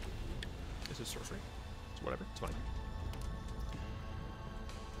 This is sorcery. It's whatever. It's fine.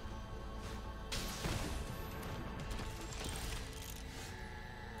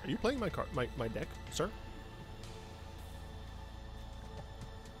 Are you playing my deck, sir?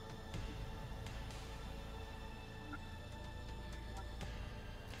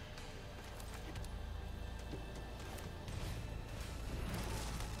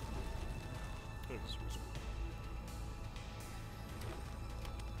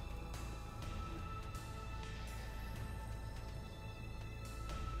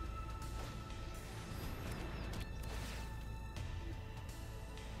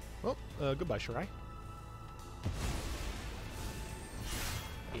 Goodbye, Shirai.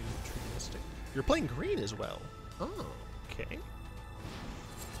 Interesting. You're playing green as well. Oh, okay.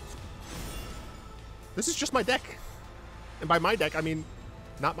 This is just my deck. And by my deck, I mean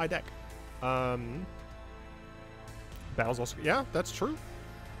not my deck. Battles also... Yeah, that's true.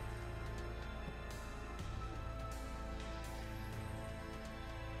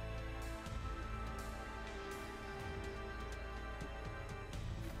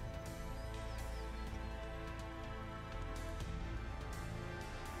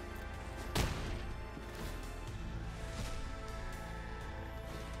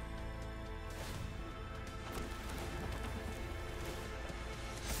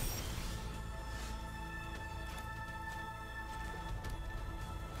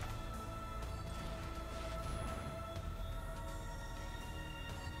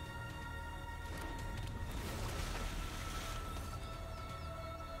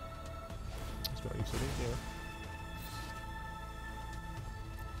 Yeah.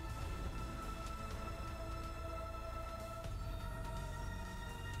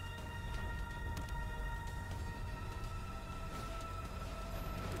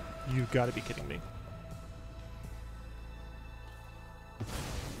 You've got to be kidding me.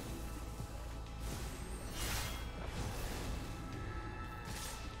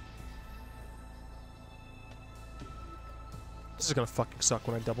 This is gonna fucking suck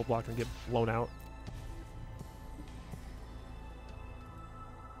when I double block and get blown out.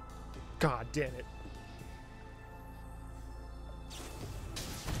 God damn it.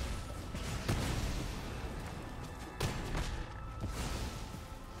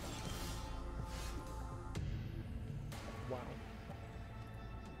 Wow.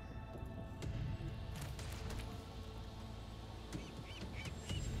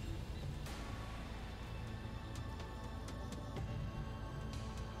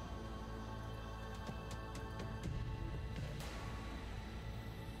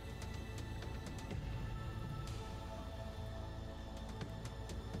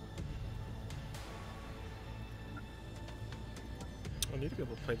 need to be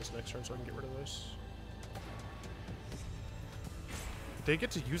able to play this next turn so I can get rid of this. They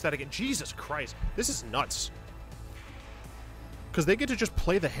get to use that again. Jesus Christ. This is nuts. Because they get to just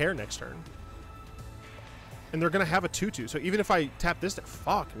play the hare next turn. And they're going to have a 2-2. So even if I tap this,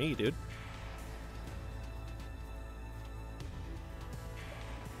 fuck me, dude.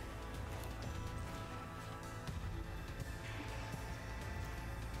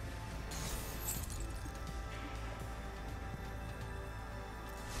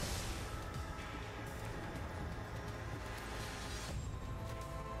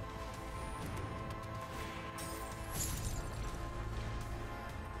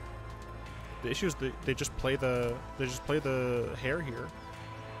 The issue is they just play the hare here.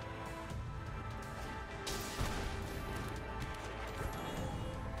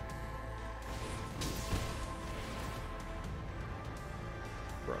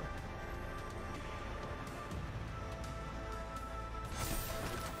 Bro.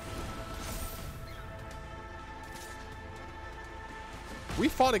 We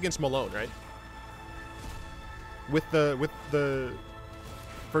fought against Malone, right? With the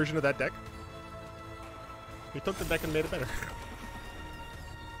version of that deck. We took the deck and made it better.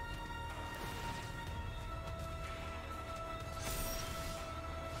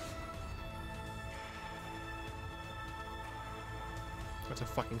 That's a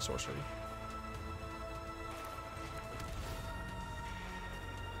fucking sorcery.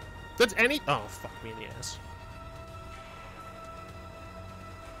 That's any— oh, fuck me in the ass.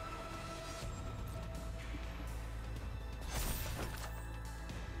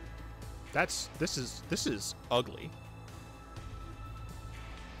 This is ugly.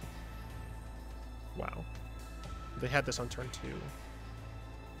 Wow. They had this on turn 2.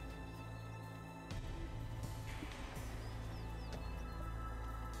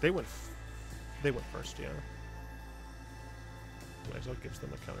 They went first, yeah. Might as well gives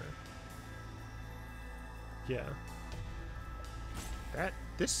them a counter. Yeah.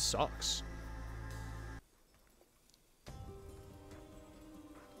 This sucks.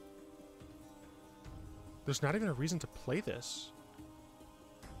 There's not even a reason to play this.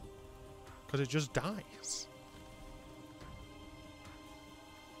 Because it just dies.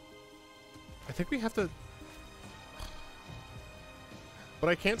 I think we have to... But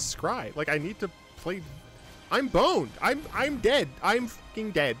I can't scry. Like, I need to play... I'm boned! I'm dead! I'm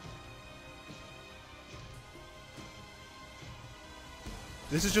fucking dead.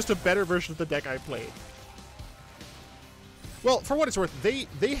 This is just a better version of the deck I played. Well, for what it's worth,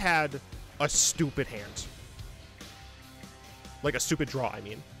 they had a stupid hand. Like a stupid draw, I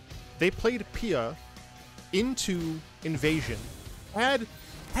mean. They played Pia into Invasion. Had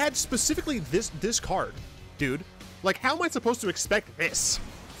specifically this card, dude. Like, how am I supposed to expect this?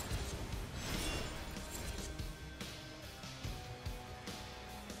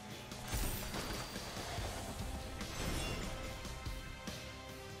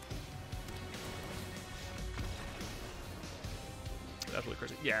 That's really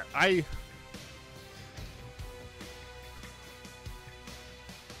crazy. Yeah,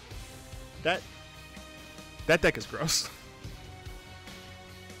 That deck is gross.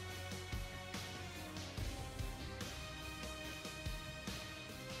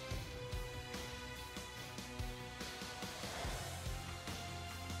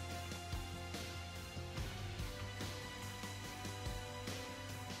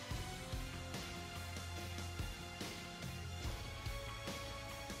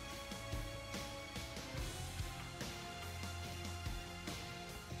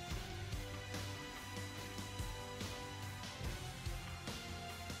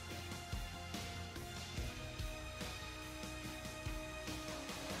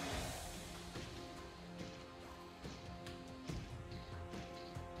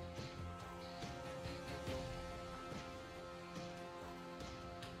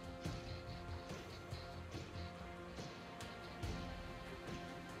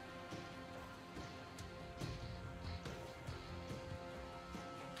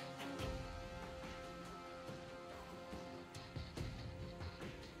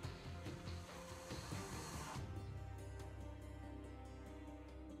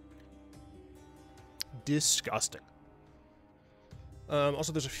 Disgusting.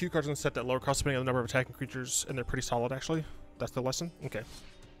 Also, there's a few cards in the set that lower cost depending on the number of attacking creatures, and they're pretty solid, actually. That's the lesson? Okay.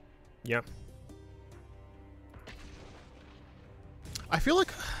 Yeah. I feel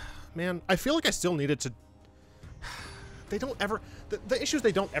like... Man, I feel like I still needed to... They don't ever... The issue is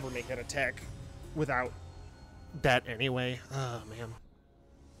they don't ever make that attack without that anyway. Oh, man.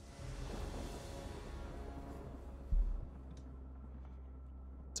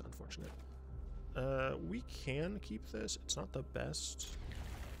 It's unfortunate. We can keep this. It's not the best.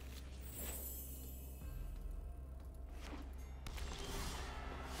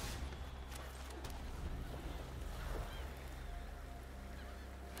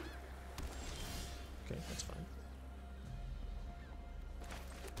 Okay, that's fine.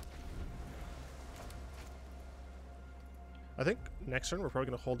 I think next turn we're probably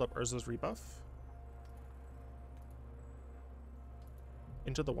going to hold up Urza's rebuff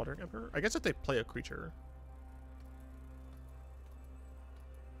into the Water Emperor. I guess if they play a creature.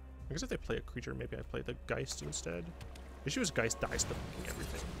 I guess if they play a creature, maybe I play the Geist instead. The issue is Geist dies to fucking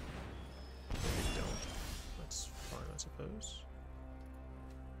everything. If they don't. That's fine, I suppose.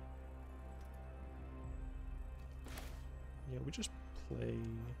 Yeah, we just play...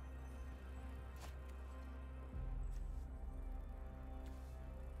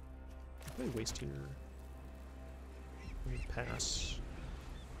 We play Waste here. We pass.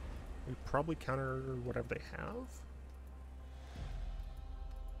 We probably counter whatever they have.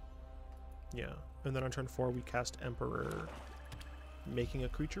 Yeah, and then on turn 4 we cast Emperor, making a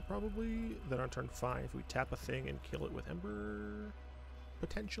creature probably. Then on turn 5 we tap a thing and kill it with Emperor,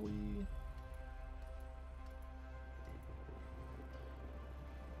 potentially.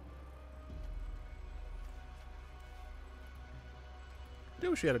 I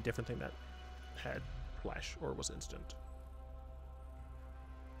wish we had a different thing that had flash or was instant.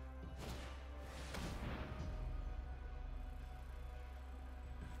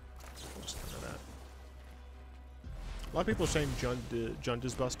 We'll just counter that. A lot of people are saying Jund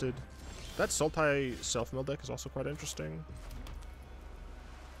is busted. That Sultai self-mill deck is also quite interesting.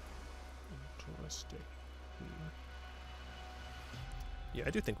 Interesting. Yeah,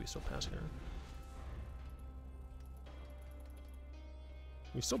 I do think we still pass here.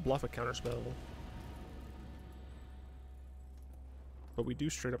 We still bluff a counterspell. But we do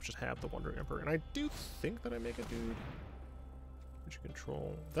straight up just have the Wandering Emperor. And I do think that I make a dude. Which you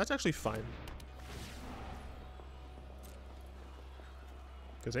control. That's actually fine.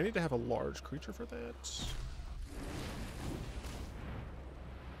 Because I need to have a large creature for that.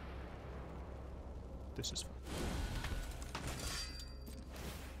 This is fine.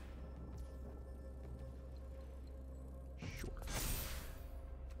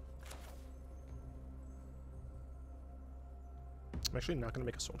 I'm actually not going to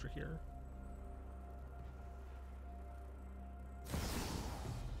make a soldier here. I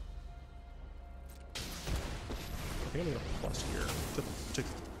think I'm going to plus here to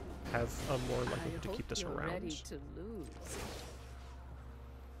have a more likelihood to keep this around. Ready to lose.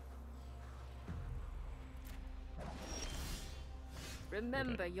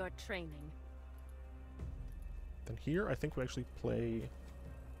 Remember your training. Then here, I think we actually play...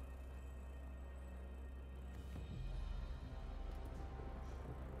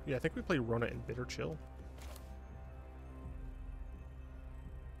 Yeah, I think we play Rona and Bitter Chill.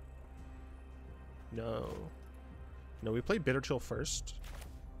 No. No, we play Bitter Chill first.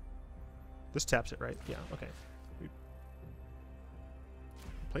 This taps it, right? Yeah, okay.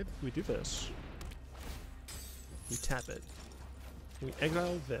 We do this. We tap it. We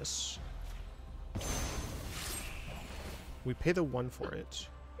exile this. We pay the 1 for it.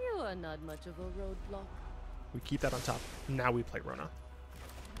 You are not much of a roadblock. We keep that on top. Now we play Rona.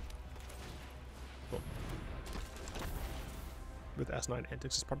 Cool. With S9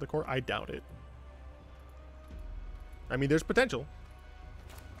 Antics as part of the core? I doubt it. I mean, there's potential.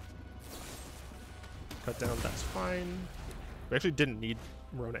 Cut down, that's fine. We actually didn't need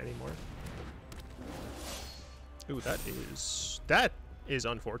Rona anymore. Ooh, that is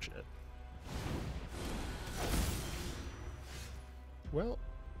unfortunate. Well,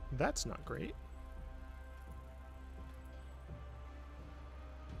 that's not great.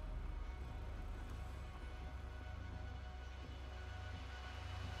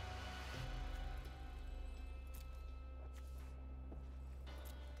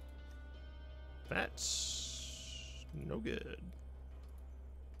 That's no good.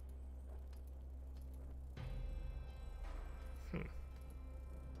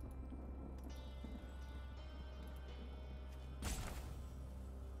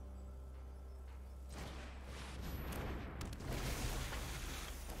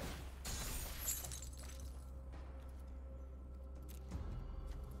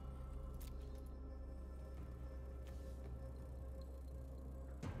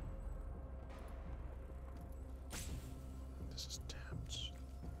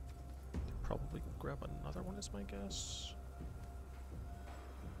 Probably grab another one is my guess.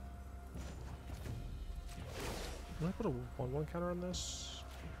 Can I put a 1/1 counter on this?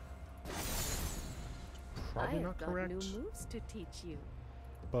 Probably not correct. I've got new moves to teach you.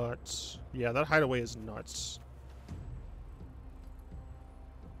 But yeah, that hideaway is nuts.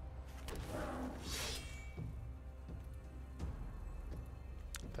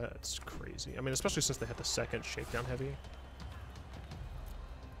 That's crazy. I mean, especially since they had the second shakedown heavy.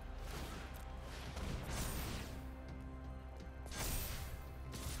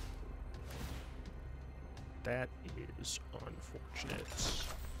 That is unfortunate.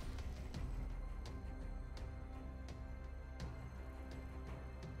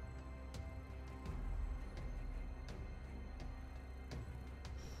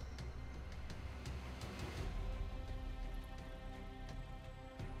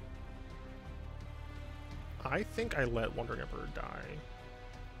 I think I let Wandering Emperor die.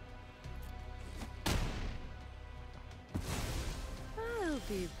 I'll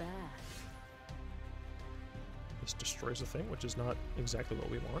be back. This destroys the thing, which is not exactly what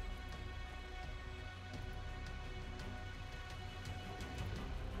we want.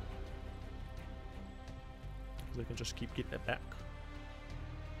 They can just keep getting it back.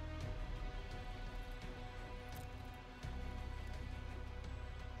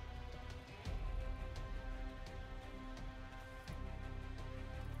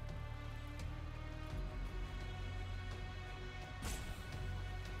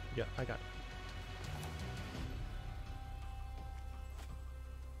 Yeah, I got it.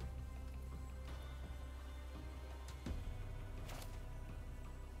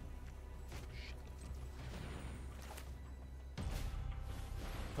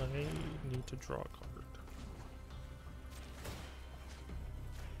 I need to draw a card.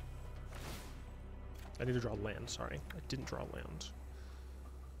 I need to draw land, sorry. I didn't draw land.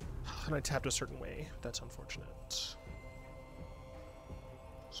 And I tapped a certain way. That's unfortunate.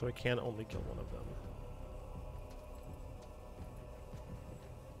 So I can only kill one of them.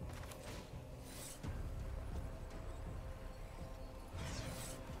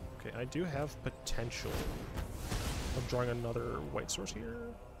 Okay, I do have potential of drawing another white source here.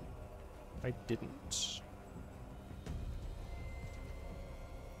 I didn't.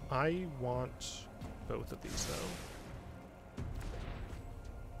 I want both of these, though.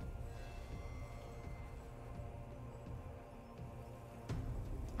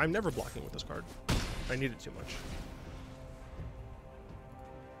 I'm never blocking with this card. I need it too much.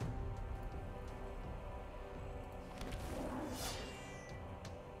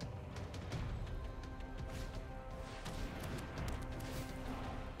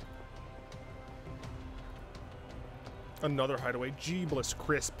 Another hideaway. Jeebless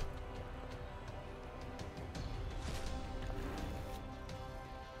crisp.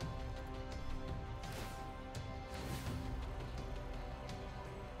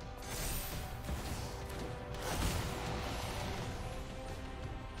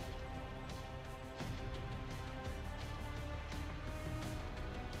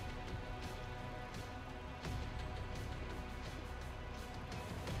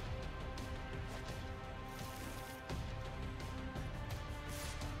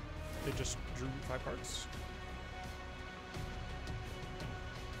 They just drew 5 cards.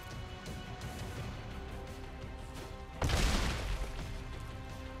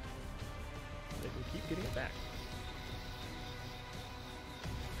 They can keep getting it back.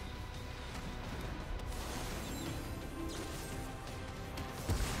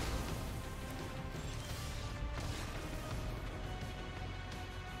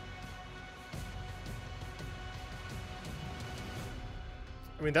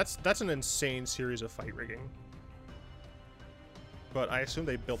 I mean, that's an insane series of fight rigging. But I assume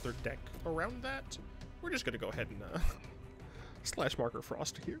they built their deck around that. We're just gonna go ahead and slash marker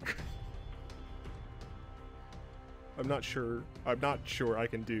frost here. I'm not sure I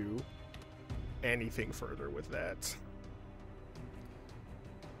can do anything further with that.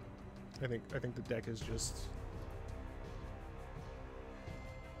 I think the deck is just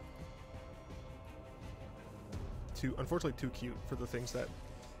unfortunately too cute for the things that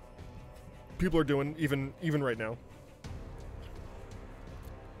people are doing even right now.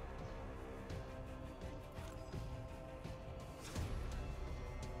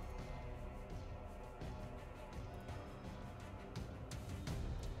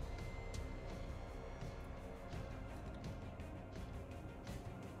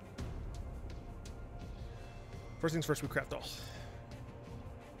 First things first, we craft all.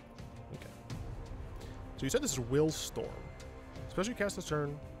 Okay. So you said this is Will Storm. Special cast this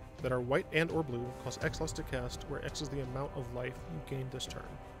turn that are white and or blue cost X less to cast, where X is the amount of life you gain this turn.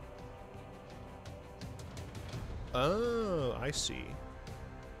 Oh, I see.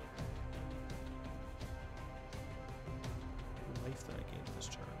 Life that I gained this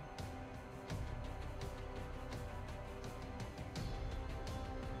turn.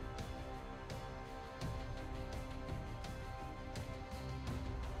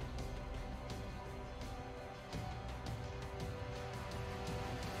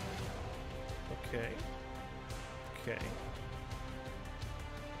 Okay. Okay.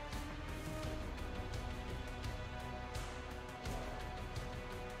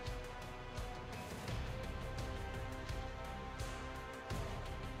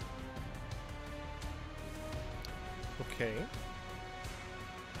 Okay.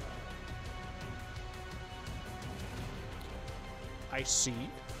 I see.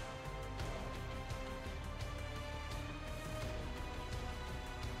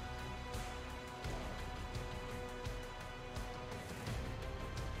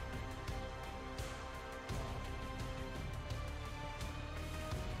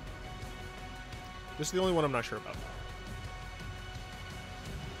 This is the only one I'm not sure about.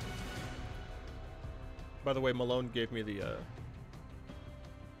 By the way, Malone gave me the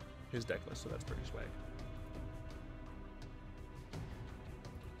his deck list, so that's pretty swag.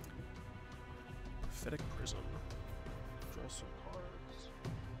 Prophetic Prism. Draw some cards.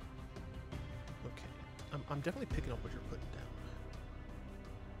 Okay, I'm definitely picking up what you're putting down.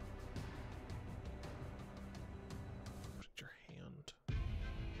 Put your hand.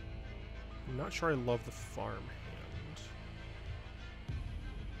 I'm not sure I love the farm hand.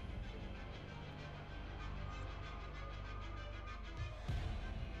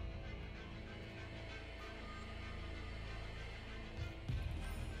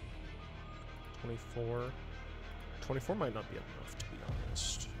 Twenty-four might not be enough, to be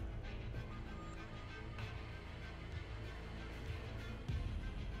honest.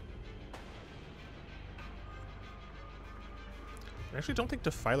 I actually don't think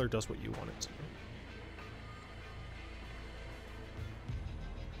Defiler does what you want it to.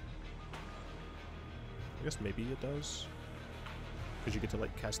 I guess maybe it does, because you get to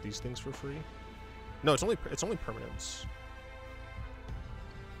like cast these things for free. No, it's only permanents.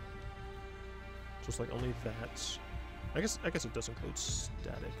 So it's like only that. I guess it does include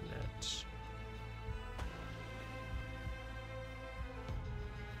static net.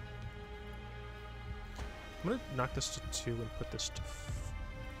 I'm gonna knock this to 2 and put this to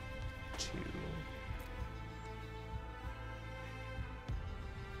 2.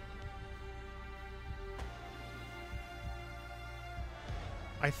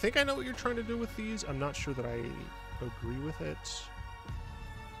 I think I know what you're trying to do with these. I'm not sure that I agree with it.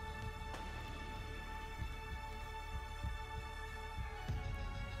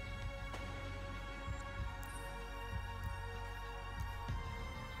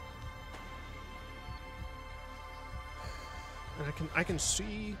 And I can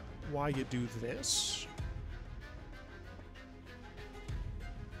see why you do this.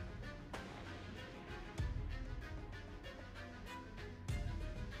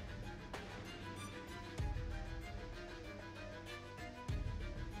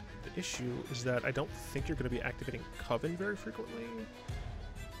 The issue is that I don't think you're going to be activating Coven very frequently.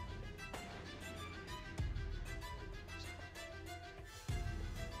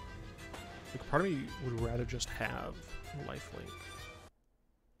 Like, part of me would rather just have lifelink.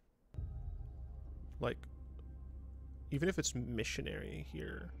 Like, even if it's missionary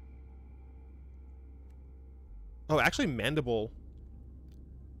here. Oh, actually Mandible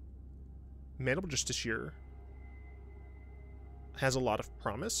Justiciar has a lot of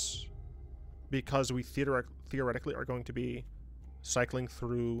promise, because we theoretically are going to be cycling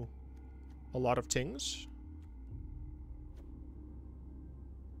through a lot of things.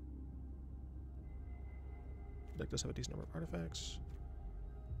 Deck does have a decent number of artifacts.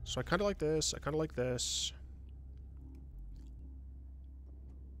 So I kind of like this. I kind of like this.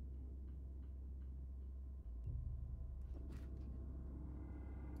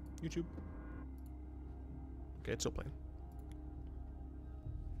 YouTube. Okay, it's still playing.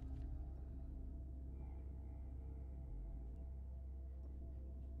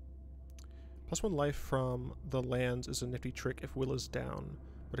 +1 life from the lands is a nifty trick if Will is down,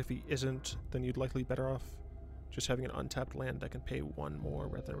 but if he isn't, then you'd likely be better off just having an untapped land that can pay 1 more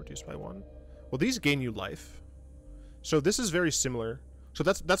rather than reduced by 1. Well, these gain you life. So this is very similar. So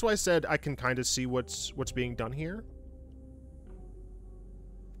that's why I said I can kind of see what's being done here.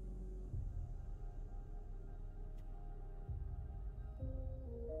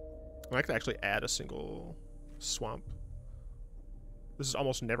 I could actually add a single swamp. This is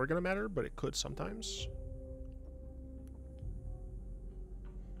almost never going to matter, but it could sometimes.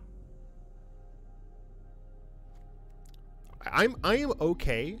 I am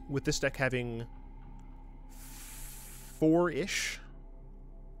okay with this deck having 4-ish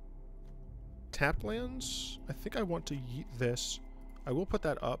tapped lands. I think I want to yeet this. I will put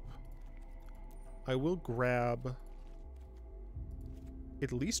that up. I will grab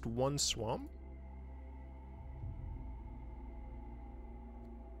at least 1 swamp.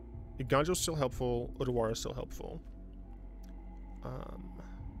 Eiganjo's still helpful. Odawara's still helpful. I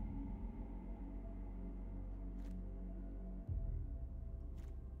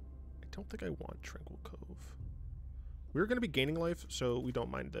don't think I want Tranquil Cove. We're going to be gaining life, so we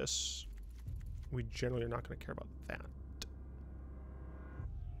don't mind this. We generally are not going to care about that.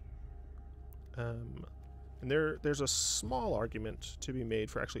 And there's a small argument to be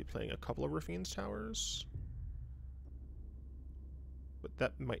made for actually playing a couple of Rafine's Towers. But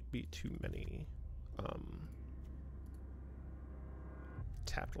that might be too many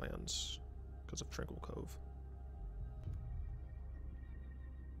tapped lands because of Tranquil Cove.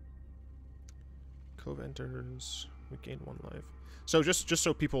 Cove enters. We gain 1 life. So just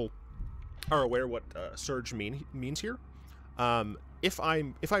so people are aware what Surge means here. If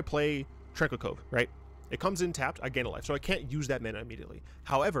I play Tranquil Cove, right? It comes in tapped, I gain a life, so I can't use that mana immediately.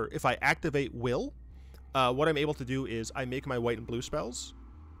 However, if I activate Will, what I'm able to do is I make my white and blue spells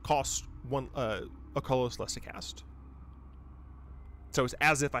cost a colorless less to cast. So it's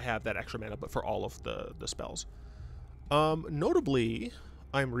as if I have that extra mana, but for all of the spells. Notably,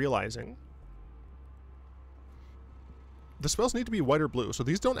 I'm realizing the spells need to be white or blue, so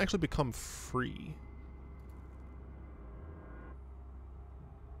these don't actually become free.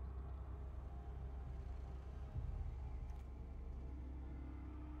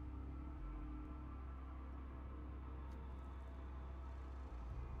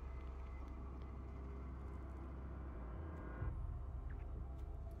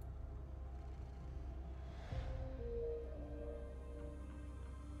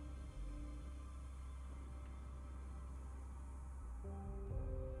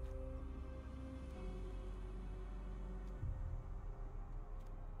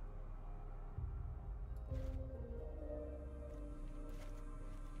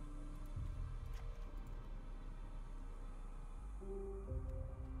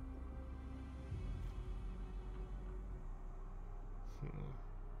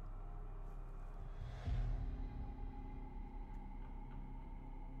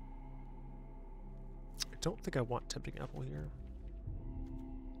 I don't think I want Tempting Apple here.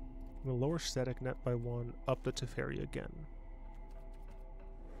 I'm going to lower Static Net by 1, up the Teferi again.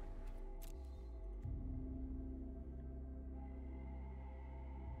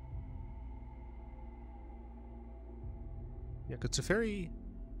 Yeah, because Teferi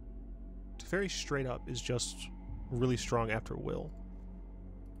straight up is just really strong after Will.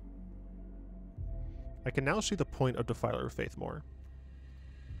 I can now see the point of Defiler of Faith more.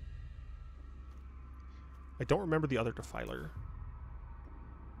 I don't remember the other Defiler.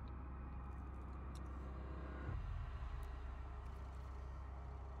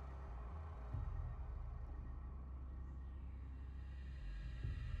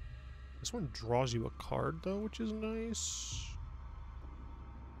 This one draws you a card, though, which is nice.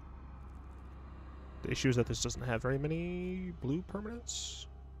 The issue is that this doesn't have very many blue permanents.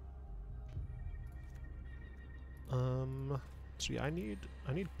 So yeah, I need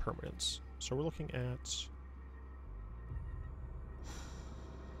permanents. So we're looking at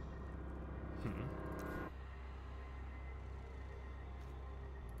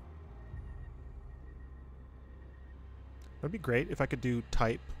That'd be great if I could do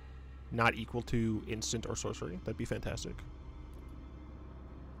type not equal to instant or sorcery. That'd be fantastic.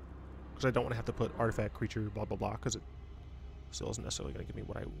 Because I don't want to have to put artifact, creature, blah blah blah, because it still isn't necessarily going to give me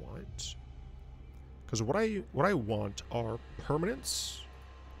what I want. Because what I want are permanents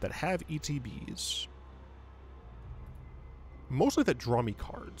that have ETBs. Mostly that draw me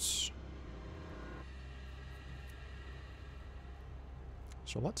cards.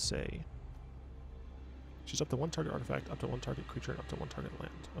 So let's say she's up to 1 target artifact, up to 1 target creature, and up to 1 target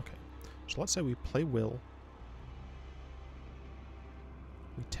land. Okay. So let's say we play Will.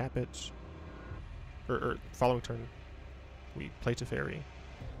 We tap it. Or following turn, we play Teferi.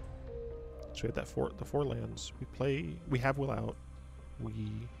 So we have that the 4 lands. We have Will out.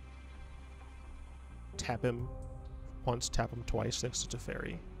 We tap him once, tap him twice next to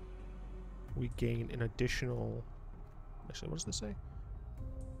Teferi. We gain an additional... Actually, what does this say?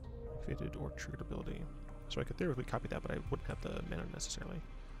 Activated or triggered ability. So I could theoretically copy that, but I wouldn't have the mana necessarily.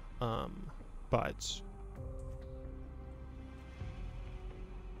 But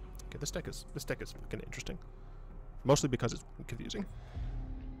okay, this deck is kind of interesting, mostly because it's confusing.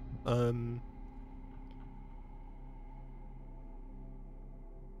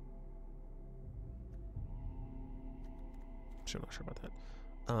 Still not sure about that.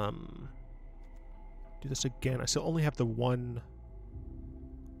 Do this again. I still only have the 1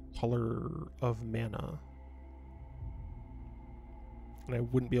 color of mana. And I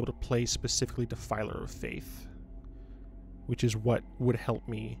wouldn't be able to play specifically Defiler of Faith, which is what would help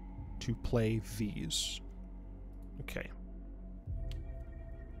me to play these. Okay.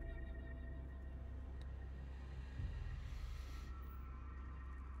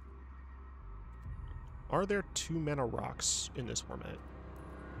 Are there 2 mana rocks in this format?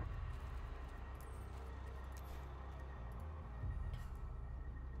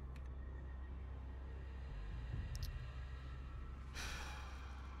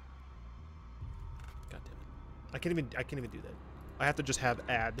 God damn it. I can't even do that. I have to just have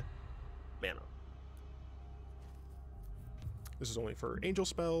add mana. This is only for angel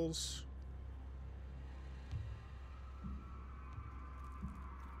spells.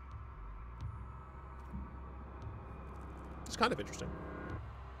 It's kind of interesting.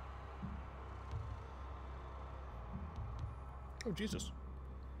 Oh, Jesus.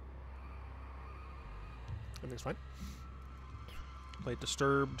 Everything's fine. Play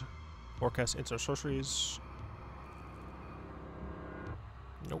Disturbed. Or cast instant sorceries.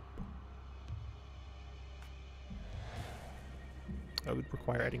 Nope. That would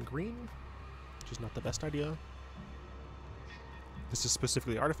require adding green, which is not the best idea. This is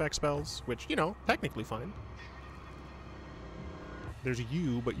specifically artifact spells, which, you know, technically fine. There's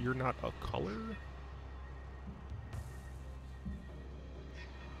you, but you're not a color.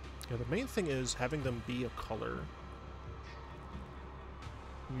 Yeah, the main thing is having them be a color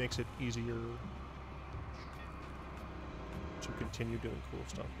makes it easier to continue doing cool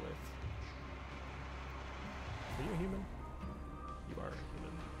stuff with. Are you a human? You are a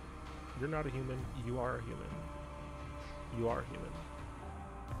human. You're not a human. You are a human. You are a human.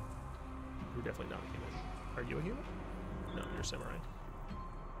 You're definitely not a human. Are you a human? No, you're a samurai.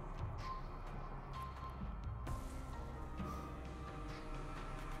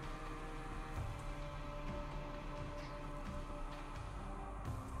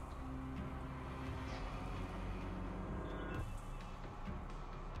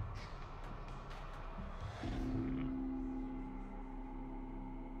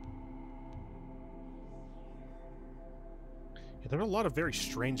 Yeah, there are a lot of very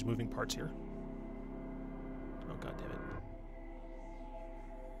strange moving parts here. Oh, god damn it.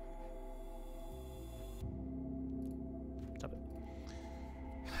 Stop it.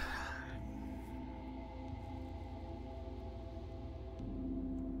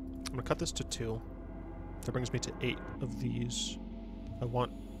 I'm gonna cut this to 2. That brings me to 8 of these. I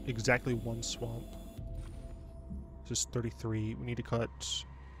want exactly 1 swamp. This is 33. We need to cut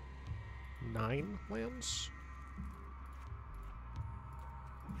 9 lands.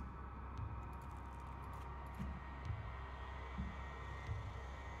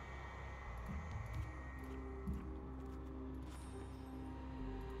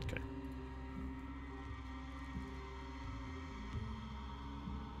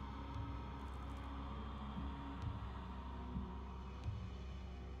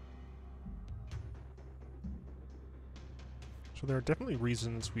 So there are definitely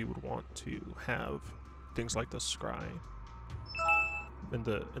reasons we would want to have things like the scry in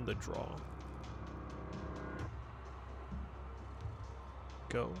the draw.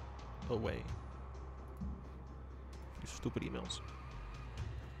 Go away. You stupid emails.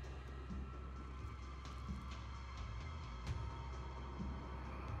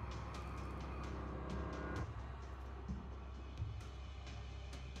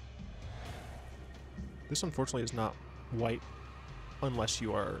 This unfortunately is not white unless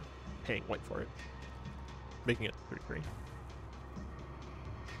you are paying white for it, making it 33.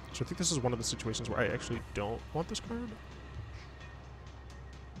 So I think this is one of the situations where I actually don't want this card.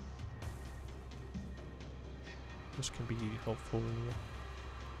 This can be helpful.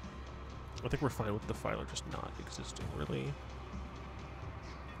 I think we're fine with Defiler just not existing, really.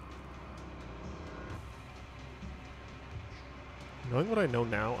 Knowing what I know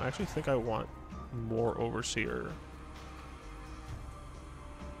now, I actually think I want more Overseer.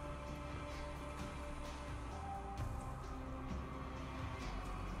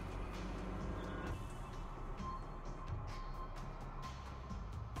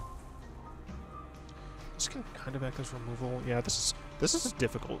 This can kind of act as removal. Yeah, this is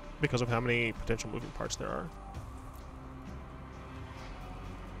difficult because of how many potential moving parts there are.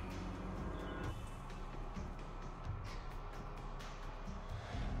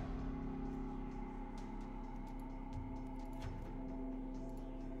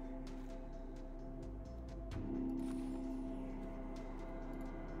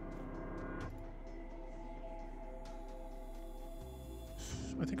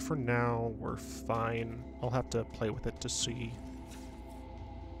 I think for now we're fine. I'll have to play with it to see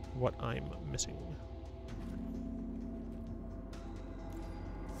what I'm missing.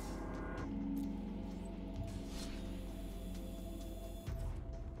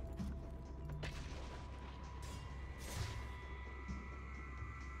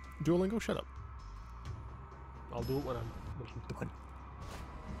 Duolingo, shut up. I'll do it when I'm done.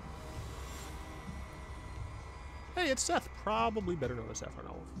 Hey, it's Seth. Probably better known as Saffron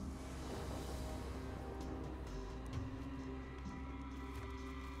Olive.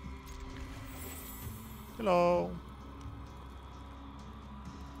 Hello.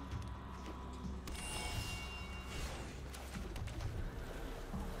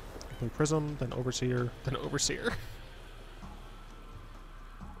 Play Prism, then Overseer, then Overseer.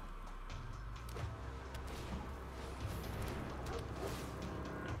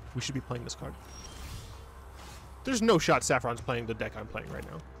 We should be playing this card. There's no shot Saffron's playing the deck I'm playing right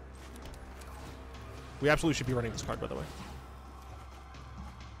now. We absolutely should be running this card, by the way.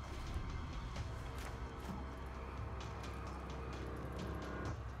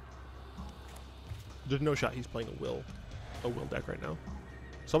 There's no shot he's playing a will deck right now.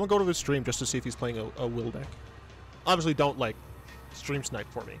 Someone go to his stream just to see if he's playing a will deck. Obviously, don't like stream snipe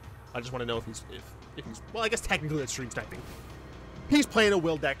for me. I just want to know if he's well. I guess technically that's stream sniping. He's playing a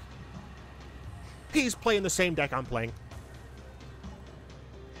will deck. He's playing the same deck I'm playing.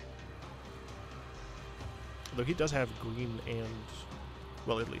 Although he does have green and,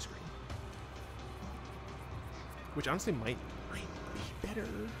 well, at least green, which honestly might be better.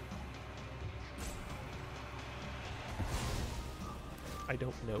 I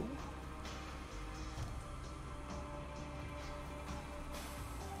don't know.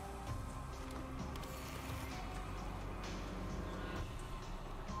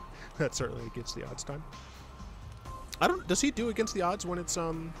 That's certainly against the odds time. I don't. Does he do against the odds when it's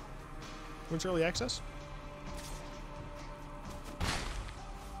early access?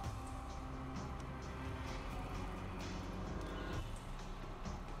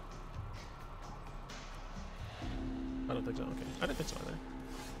 I don't think so. Okay, I didn't think so either.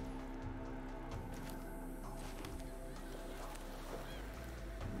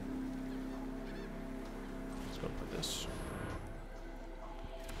 Let's go put this.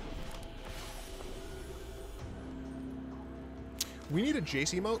 We need a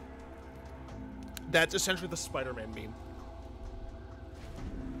Jace emote. That's essentially the Spider-Man meme.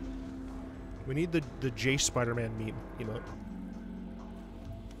 We need the Jace Spider-Man meme emote.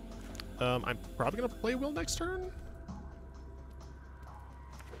 I'm probably gonna play Will next turn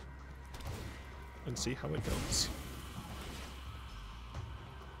and see how it goes.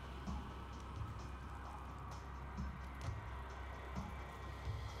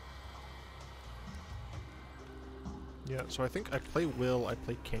 Yeah, so I think I play Will, I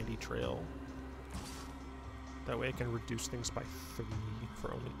play Candy Trail. That way I can reduce things by 3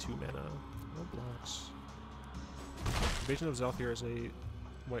 for only 2 mana. No blocks. Invasion of Zalfir is a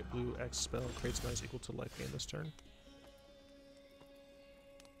white-blue X spell. Creates nice equal to life gain this turn.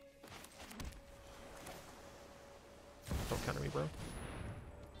 Don't counter me, bro.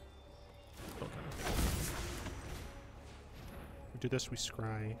 Don't counter me. We do this, we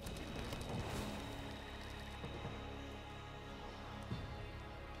scry.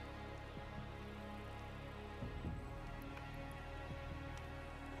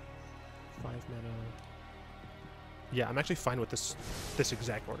 Mana. Yeah, I'm actually fine with this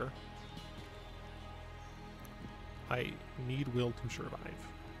exact order. I need Will to survive.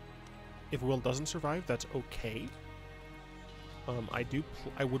 If Will doesn't survive, that's okay.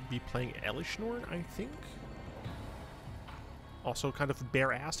 I would be playing Elishnorn, I think. Also kind of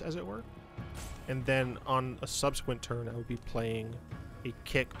bare-assed, as it were. And then on a subsequent turn, I would be playing a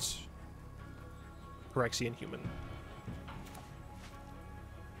kicked Phyrexian human.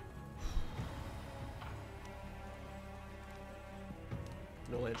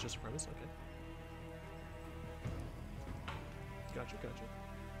 No lands, just supremacist? Okay. Gotcha.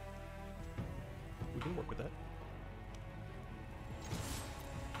 We can work with that.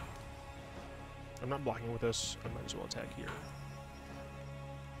 I'm not blocking with this. I might as well attack here.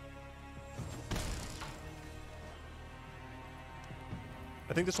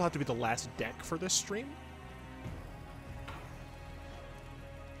 I think this will have to be the last deck for this stream.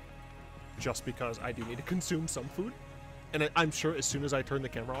 Just because I do need to consume some food. And I'm sure as soon as I turn the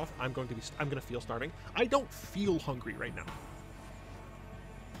camera off, I'm going to feel starving. I don't feel hungry right now.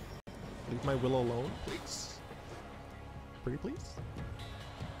 Leave my Will alone, please. Pretty please.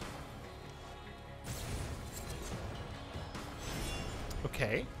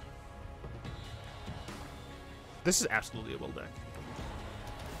 Okay. This is absolutely a Will deck.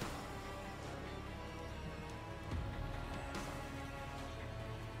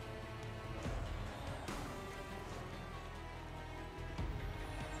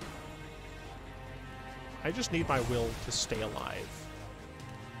 I just need my Will to stay alive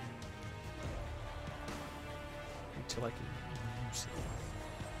until I can use it.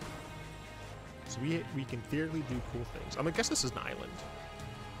 So we can theoretically do cool things. I guess this is an island.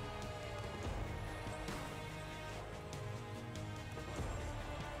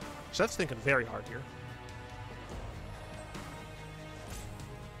 So that's thinking very hard here.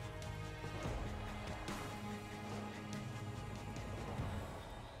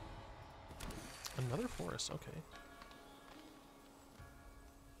 Another forest, okay.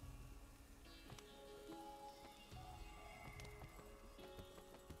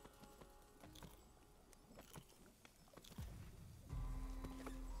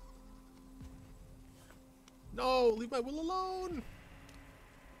 No, leave my will alone!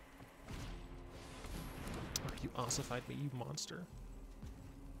 Oh, you ossified me, you monster.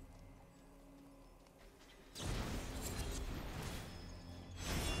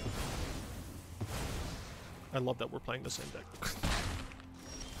 I love that we're playing the same deck.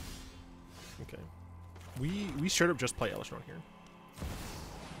 Okay. We straight up just play Elishnorn here.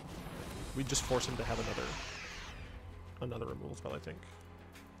 We just force him to have another removal spell, I think.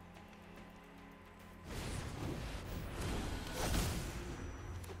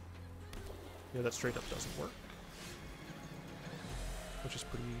 Yeah, that straight up doesn't work. Which is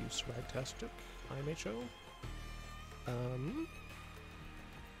pretty swagtastic, IMHO.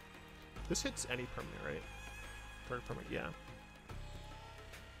 This hits any permanent, right? Third permanent, yeah.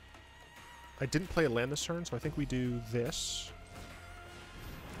 I didn't play a land this turn, so I think we do this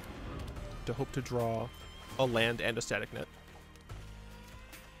to hope to draw a land and a static net.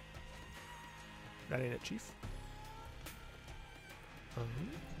 That ain't it, Chief.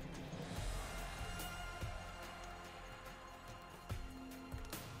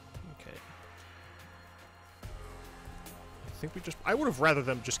 Okay. I think we just... I would have rather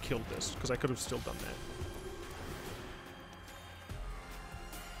them just killed this, because I could have still done that.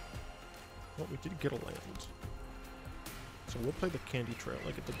 Well, we did get a land. So we'll play the Candy Trail,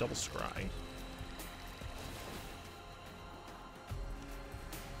 like at the double scry.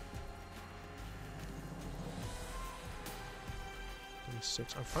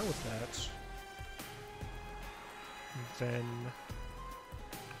 6. I'm fine with that. And then...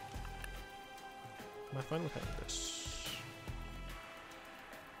 Am I fine with having this?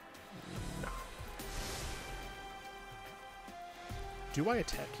 No. Do I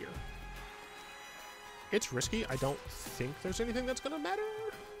attack here? It's risky. I don't think there's anything that's gonna matter.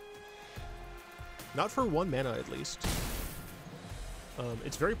 Not for 1 mana, at least.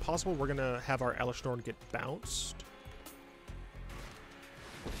 It's very possible we're gonna have our Elishnorn get bounced.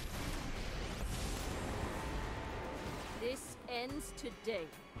 This ends today.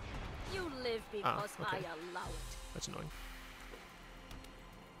 You live because okay. I allow it. That's annoying.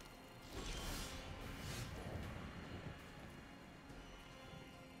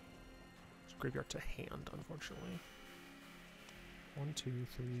 It's graveyard to hand, unfortunately. 1, 2,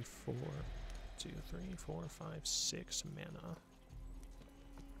 3, 4. 2, 3, 4, 5, 6 mana.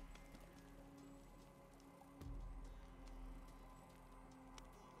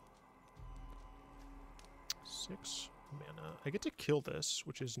 Mana. I get to kill this,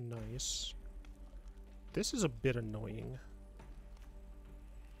 which is nice. This is a bit annoying.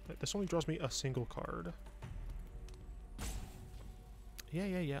 This only draws me a single card. Yeah,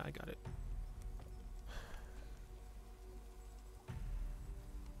 I got it.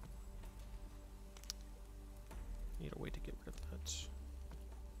 Need a way to get rid of that.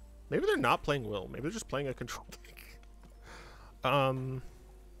 Maybe they're not playing Will. Maybe they're just playing a control deck. Dang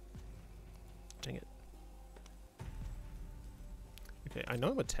it. Okay, I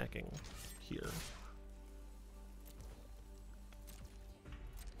know I'm attacking here.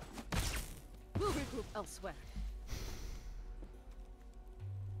 We'll regroup elsewhere.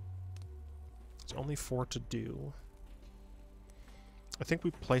 It's only 4 to do. I think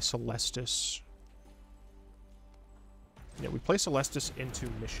we play Celestis. Yeah, we play Celestis into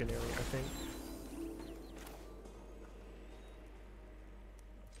Missionary, I think.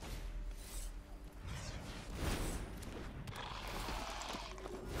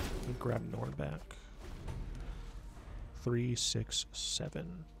 Grab Norn back. 3, 6,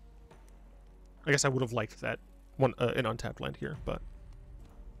 7. I guess I would have liked that one an untapped land here, but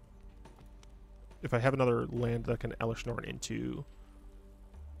if I have another land that can Elishnorn into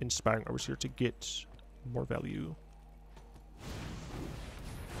Inspiring Overseer to get more value,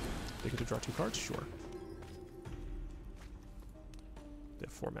 they get to draw 2 cards? Sure. They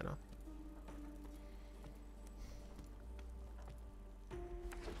have 4 mana.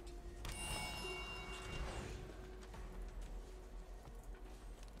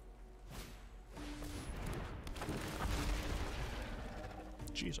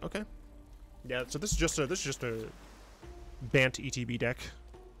 Jeez, okay. Yeah, so this is just a Bant ETB deck.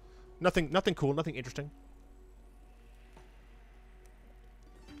 Nothing cool, nothing interesting.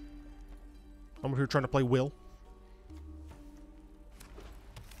 I'm here trying to play Will.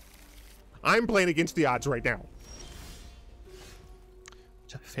 I'm playing against the odds right now.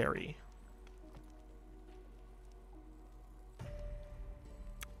 Fairy.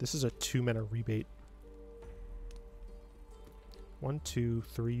 This is a 2-mana rebate. 1, 2,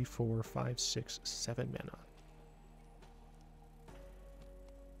 3, 4, 5, 6, 7 mana.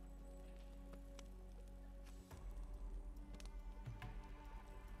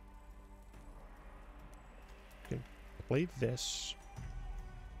 You can play this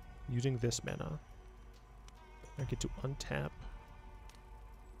using this mana. I get to untap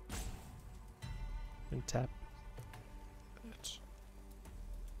and tap it.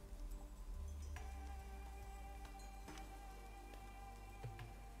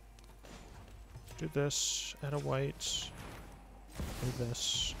 Do this, add a white, do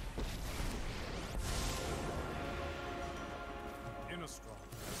this. Innistrad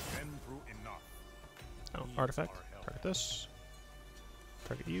has been through enough. Oh, artifact. Target this.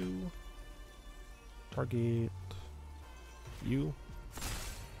 Target you. Target you.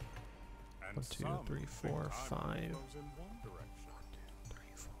 1, 2, 3, 4, 5. 1, 2, 3,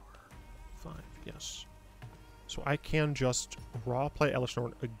 4, 5. Yes. So I can just raw play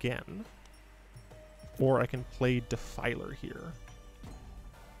Elisnorn again. Or I can play Defiler here.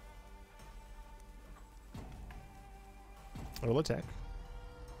 I will attack.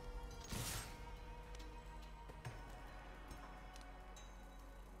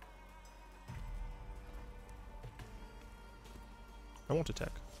 I won't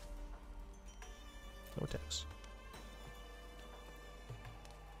attack. No attacks.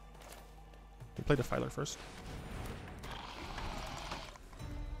 You play Defiler first.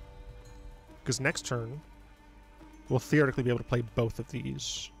 Because next turn, we'll theoretically be able to play both of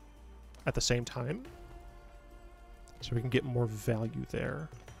these at the same time. So we can get more value there.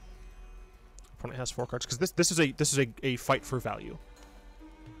 Opponent has 4 cards. Because this is a fight for value.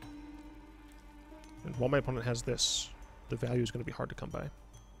 And while my opponent has this, the value is going to be hard to come by.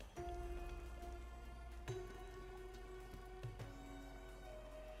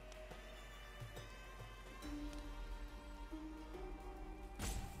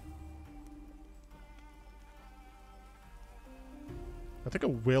 I think a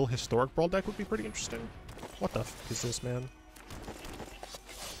Will Historic Brawl deck would be pretty interesting. What the f is this, man?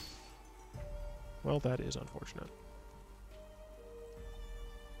 Well, that is unfortunate.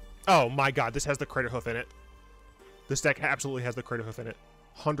 Oh my god, this has the Crater Hoof in it. This deck absolutely has the Crater Hoof in it.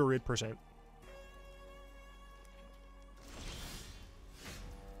 100%.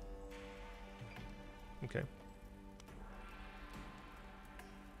 Okay.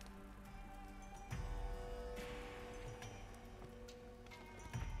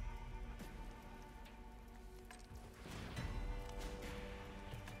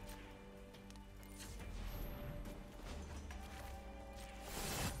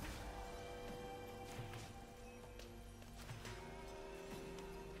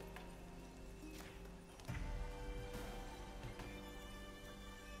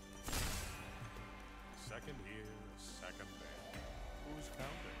 Second here, second there. Who's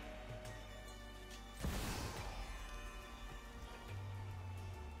counting?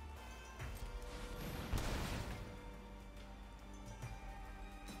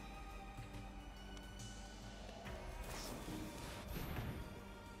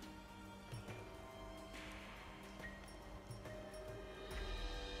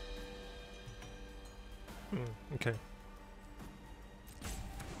 Okay.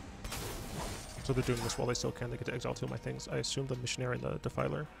 So they're doing this while they still can. They get to exile 2 of my things. I assume the Missionary and the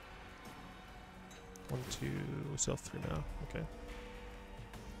Defiler. 1, 2, still 3 now. Okay.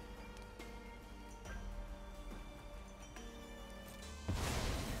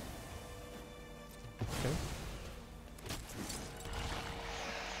 Okay.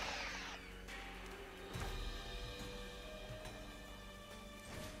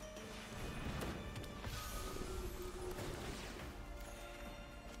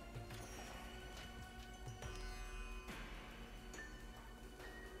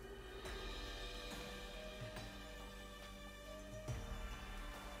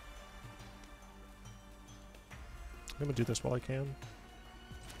 I'm gonna do this while I can.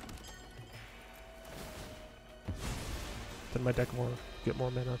 Then my deck get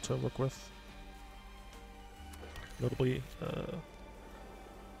more mana to work with. Notably,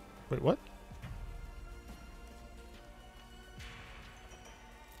 wait, what?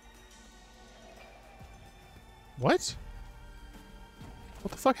 What?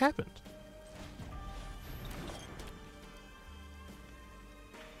 What the fuck happened?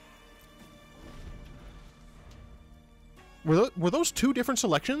 Were those two different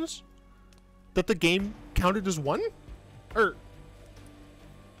selections that the game counted as one? Or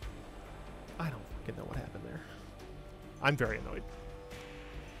I don't fucking know what happened there. I'm very annoyed.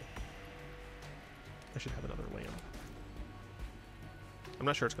 I should have another land. I'm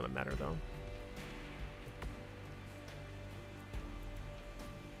not sure it's going to matter, though.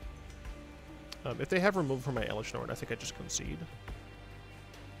 If they have removed from my Elish Nord, I think I just concede.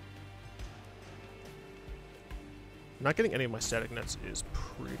 Not getting any of my static nets is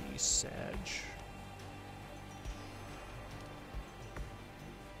pretty sag.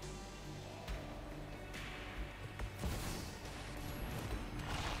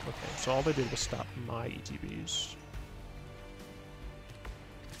 Okay, so all they did was stop my ETBs.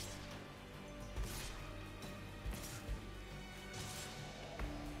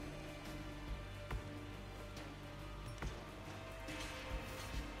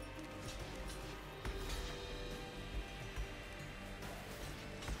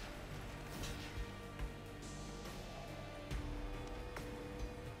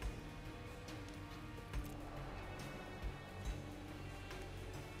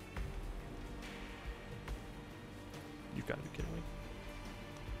 You've got to be kidding me.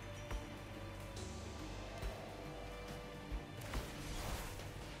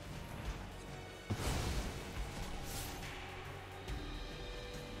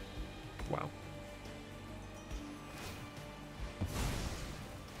 Wow.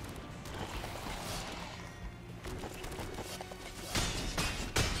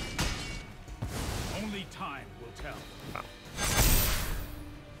 Only time will tell. Wow.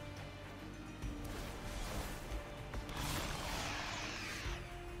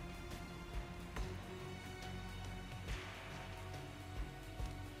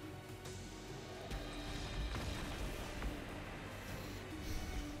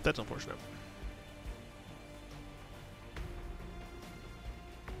 That's unfortunate.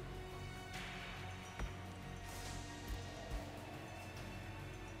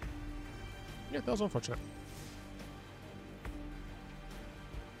 Yeah, that was unfortunate.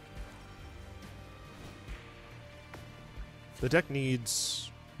 The deck needs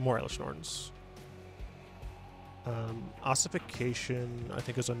more Elish Norns. Ossification, I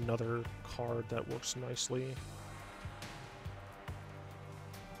think, is another card that works nicely.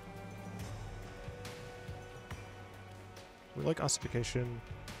 We like Ossification.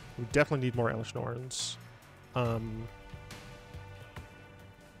 We definitely need more Elish Norns.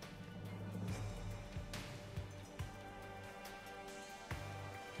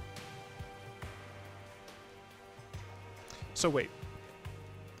 So wait,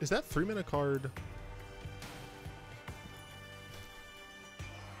 is that 3-mana card?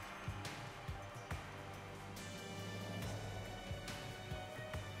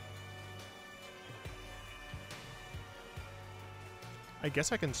 I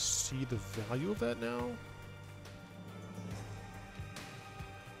guess I can see the value of that now.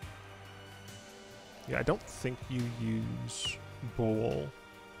 Yeah, I don't think you use Bowl.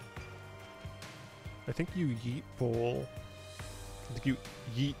 I think you yeet Bowl. I think you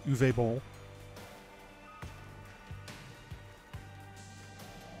yeet Uwe Bowl.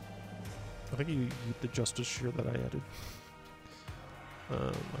 I think you yeet the Justice Shear that I added.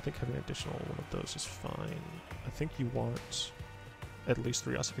 I think having an additional one of those is fine. I think you want at least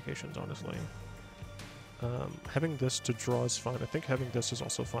 3 ossifications, honestly. Having this to draw is fine. I think having this is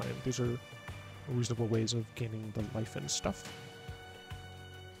also fine. These are reasonable ways of gaining the life and stuff.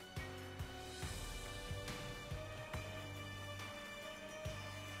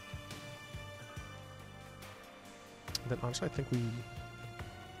 And then honestly, I think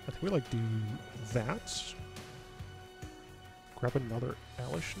we like do that. Grab another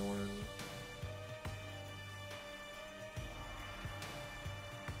Elish Norn.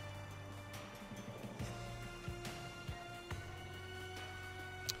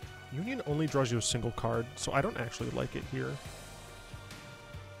 Union only draws you a single card, so I don't actually like it here.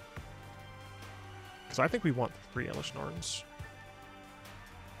 Because I think we want 3 Elish Norns.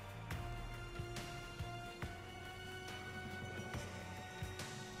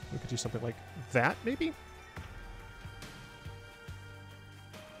 We could do something like that, maybe?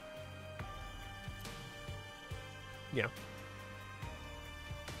 Yeah.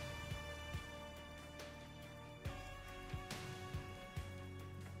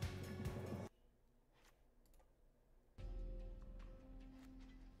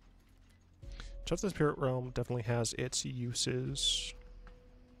 Just the Spirit Realm definitely has its uses.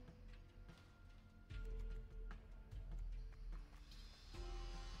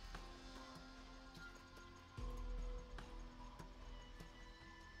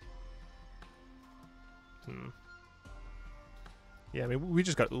 Yeah, I mean, we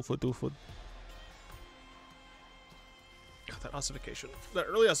just got Ulfwood. God, that ossification. That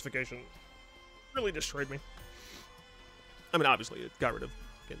early ossification really destroyed me. I mean, obviously, it got rid of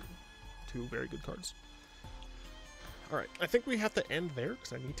again, 2 very good cards. Alright, I think we have to end there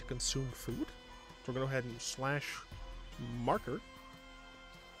because I need to consume food. So we're going to go ahead and slash marker.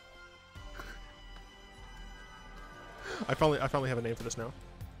 I finally have a name for this now.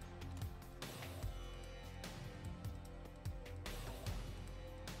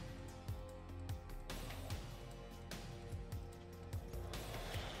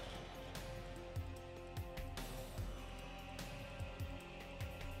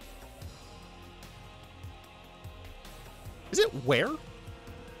 Is it where?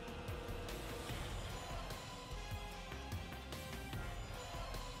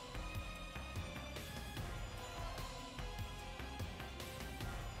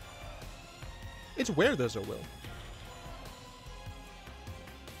 It's where there's a will.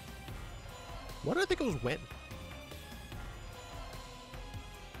 Why did I think it was when?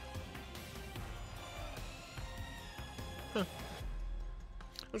 Huh. I'm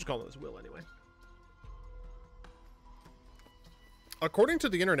just calling this will anyway. According to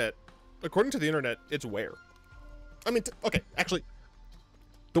the internet, it's where. I mean, okay, actually,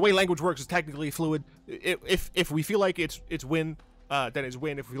 the way language works is technically fluid. If we feel like it's when, then it's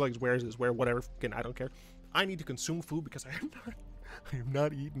when. If we feel like it's where, whatever. Again, I don't care. I need to consume food because I have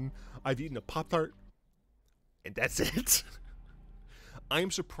not eaten. I've eaten a Pop-Tart, and that's it. I am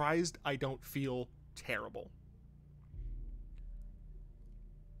surprised I don't feel terrible.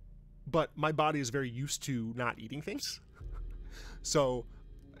 But my body is very used to not eating things. So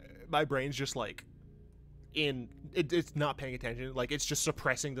my brain's just like it's not paying attention. Like it's just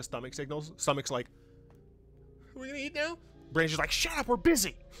suppressing the stomach signals. Stomach's like, are we gonna eat now? Brain's just like, shut up, we're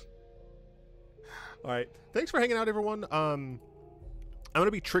busy. All right, thanks for hanging out, everyone. I'm gonna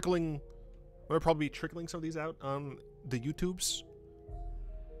probably be trickling some of these out on the YouTubes.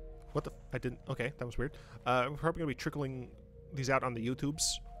 What the? I didn't. Okay, that was weird. I'm probably gonna be trickling these out on the YouTubes.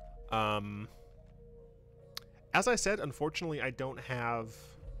 As I said, unfortunately, I don't have...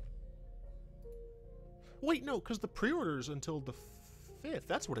 Wait, no, because the pre-order's until the 5th.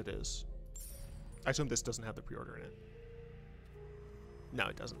 That's what it is. I assume this doesn't have the pre-order in it. No,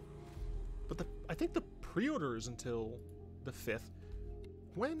 it doesn't. But I think the pre-order is until the 5th.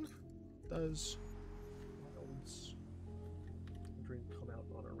 When does Wild's Drink come out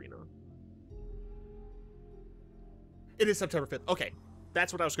on Arena? It is September 5th. Okay,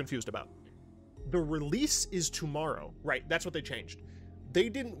 that's what I was confused about. The release is tomorrow. Right, that's what they changed. They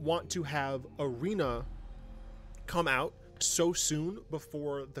didn't want to have Arena come out so soon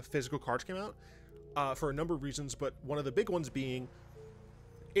before the physical cards came out for a number of reasons, but one of the big ones being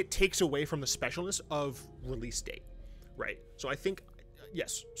it takes away from the specialness of release date. Right, so I think,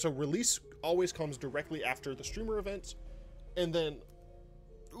 yes, so release always comes directly after the streamer event, and then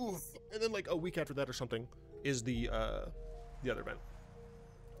like a week after that or something is the other event.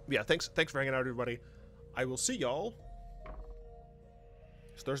 Yeah, thanks for hanging out, everybody. I will see y'all.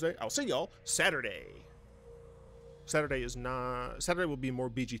 It's Thursday. I'll see y'all Saturday. Saturday will be more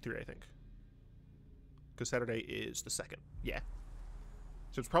BG3, I think, because Saturday is the 2nd. Yeah.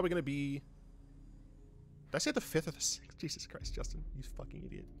 So it's probably gonna be. Did I say the 5th or the 6th? Jesus Christ, Justin, you fucking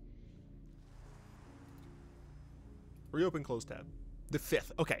idiot. Reopen close tab. The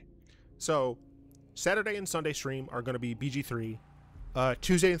 5th. Okay. So Saturday and Sunday stream are gonna be BG3.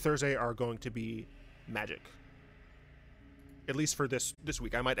 Tuesday and Thursday are going to be Magic. At least for this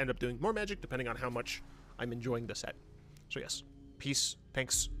week. I might end up doing more Magic depending on how much I'm enjoying the set. So yes, peace,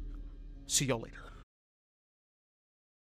 thanks, see y'all later.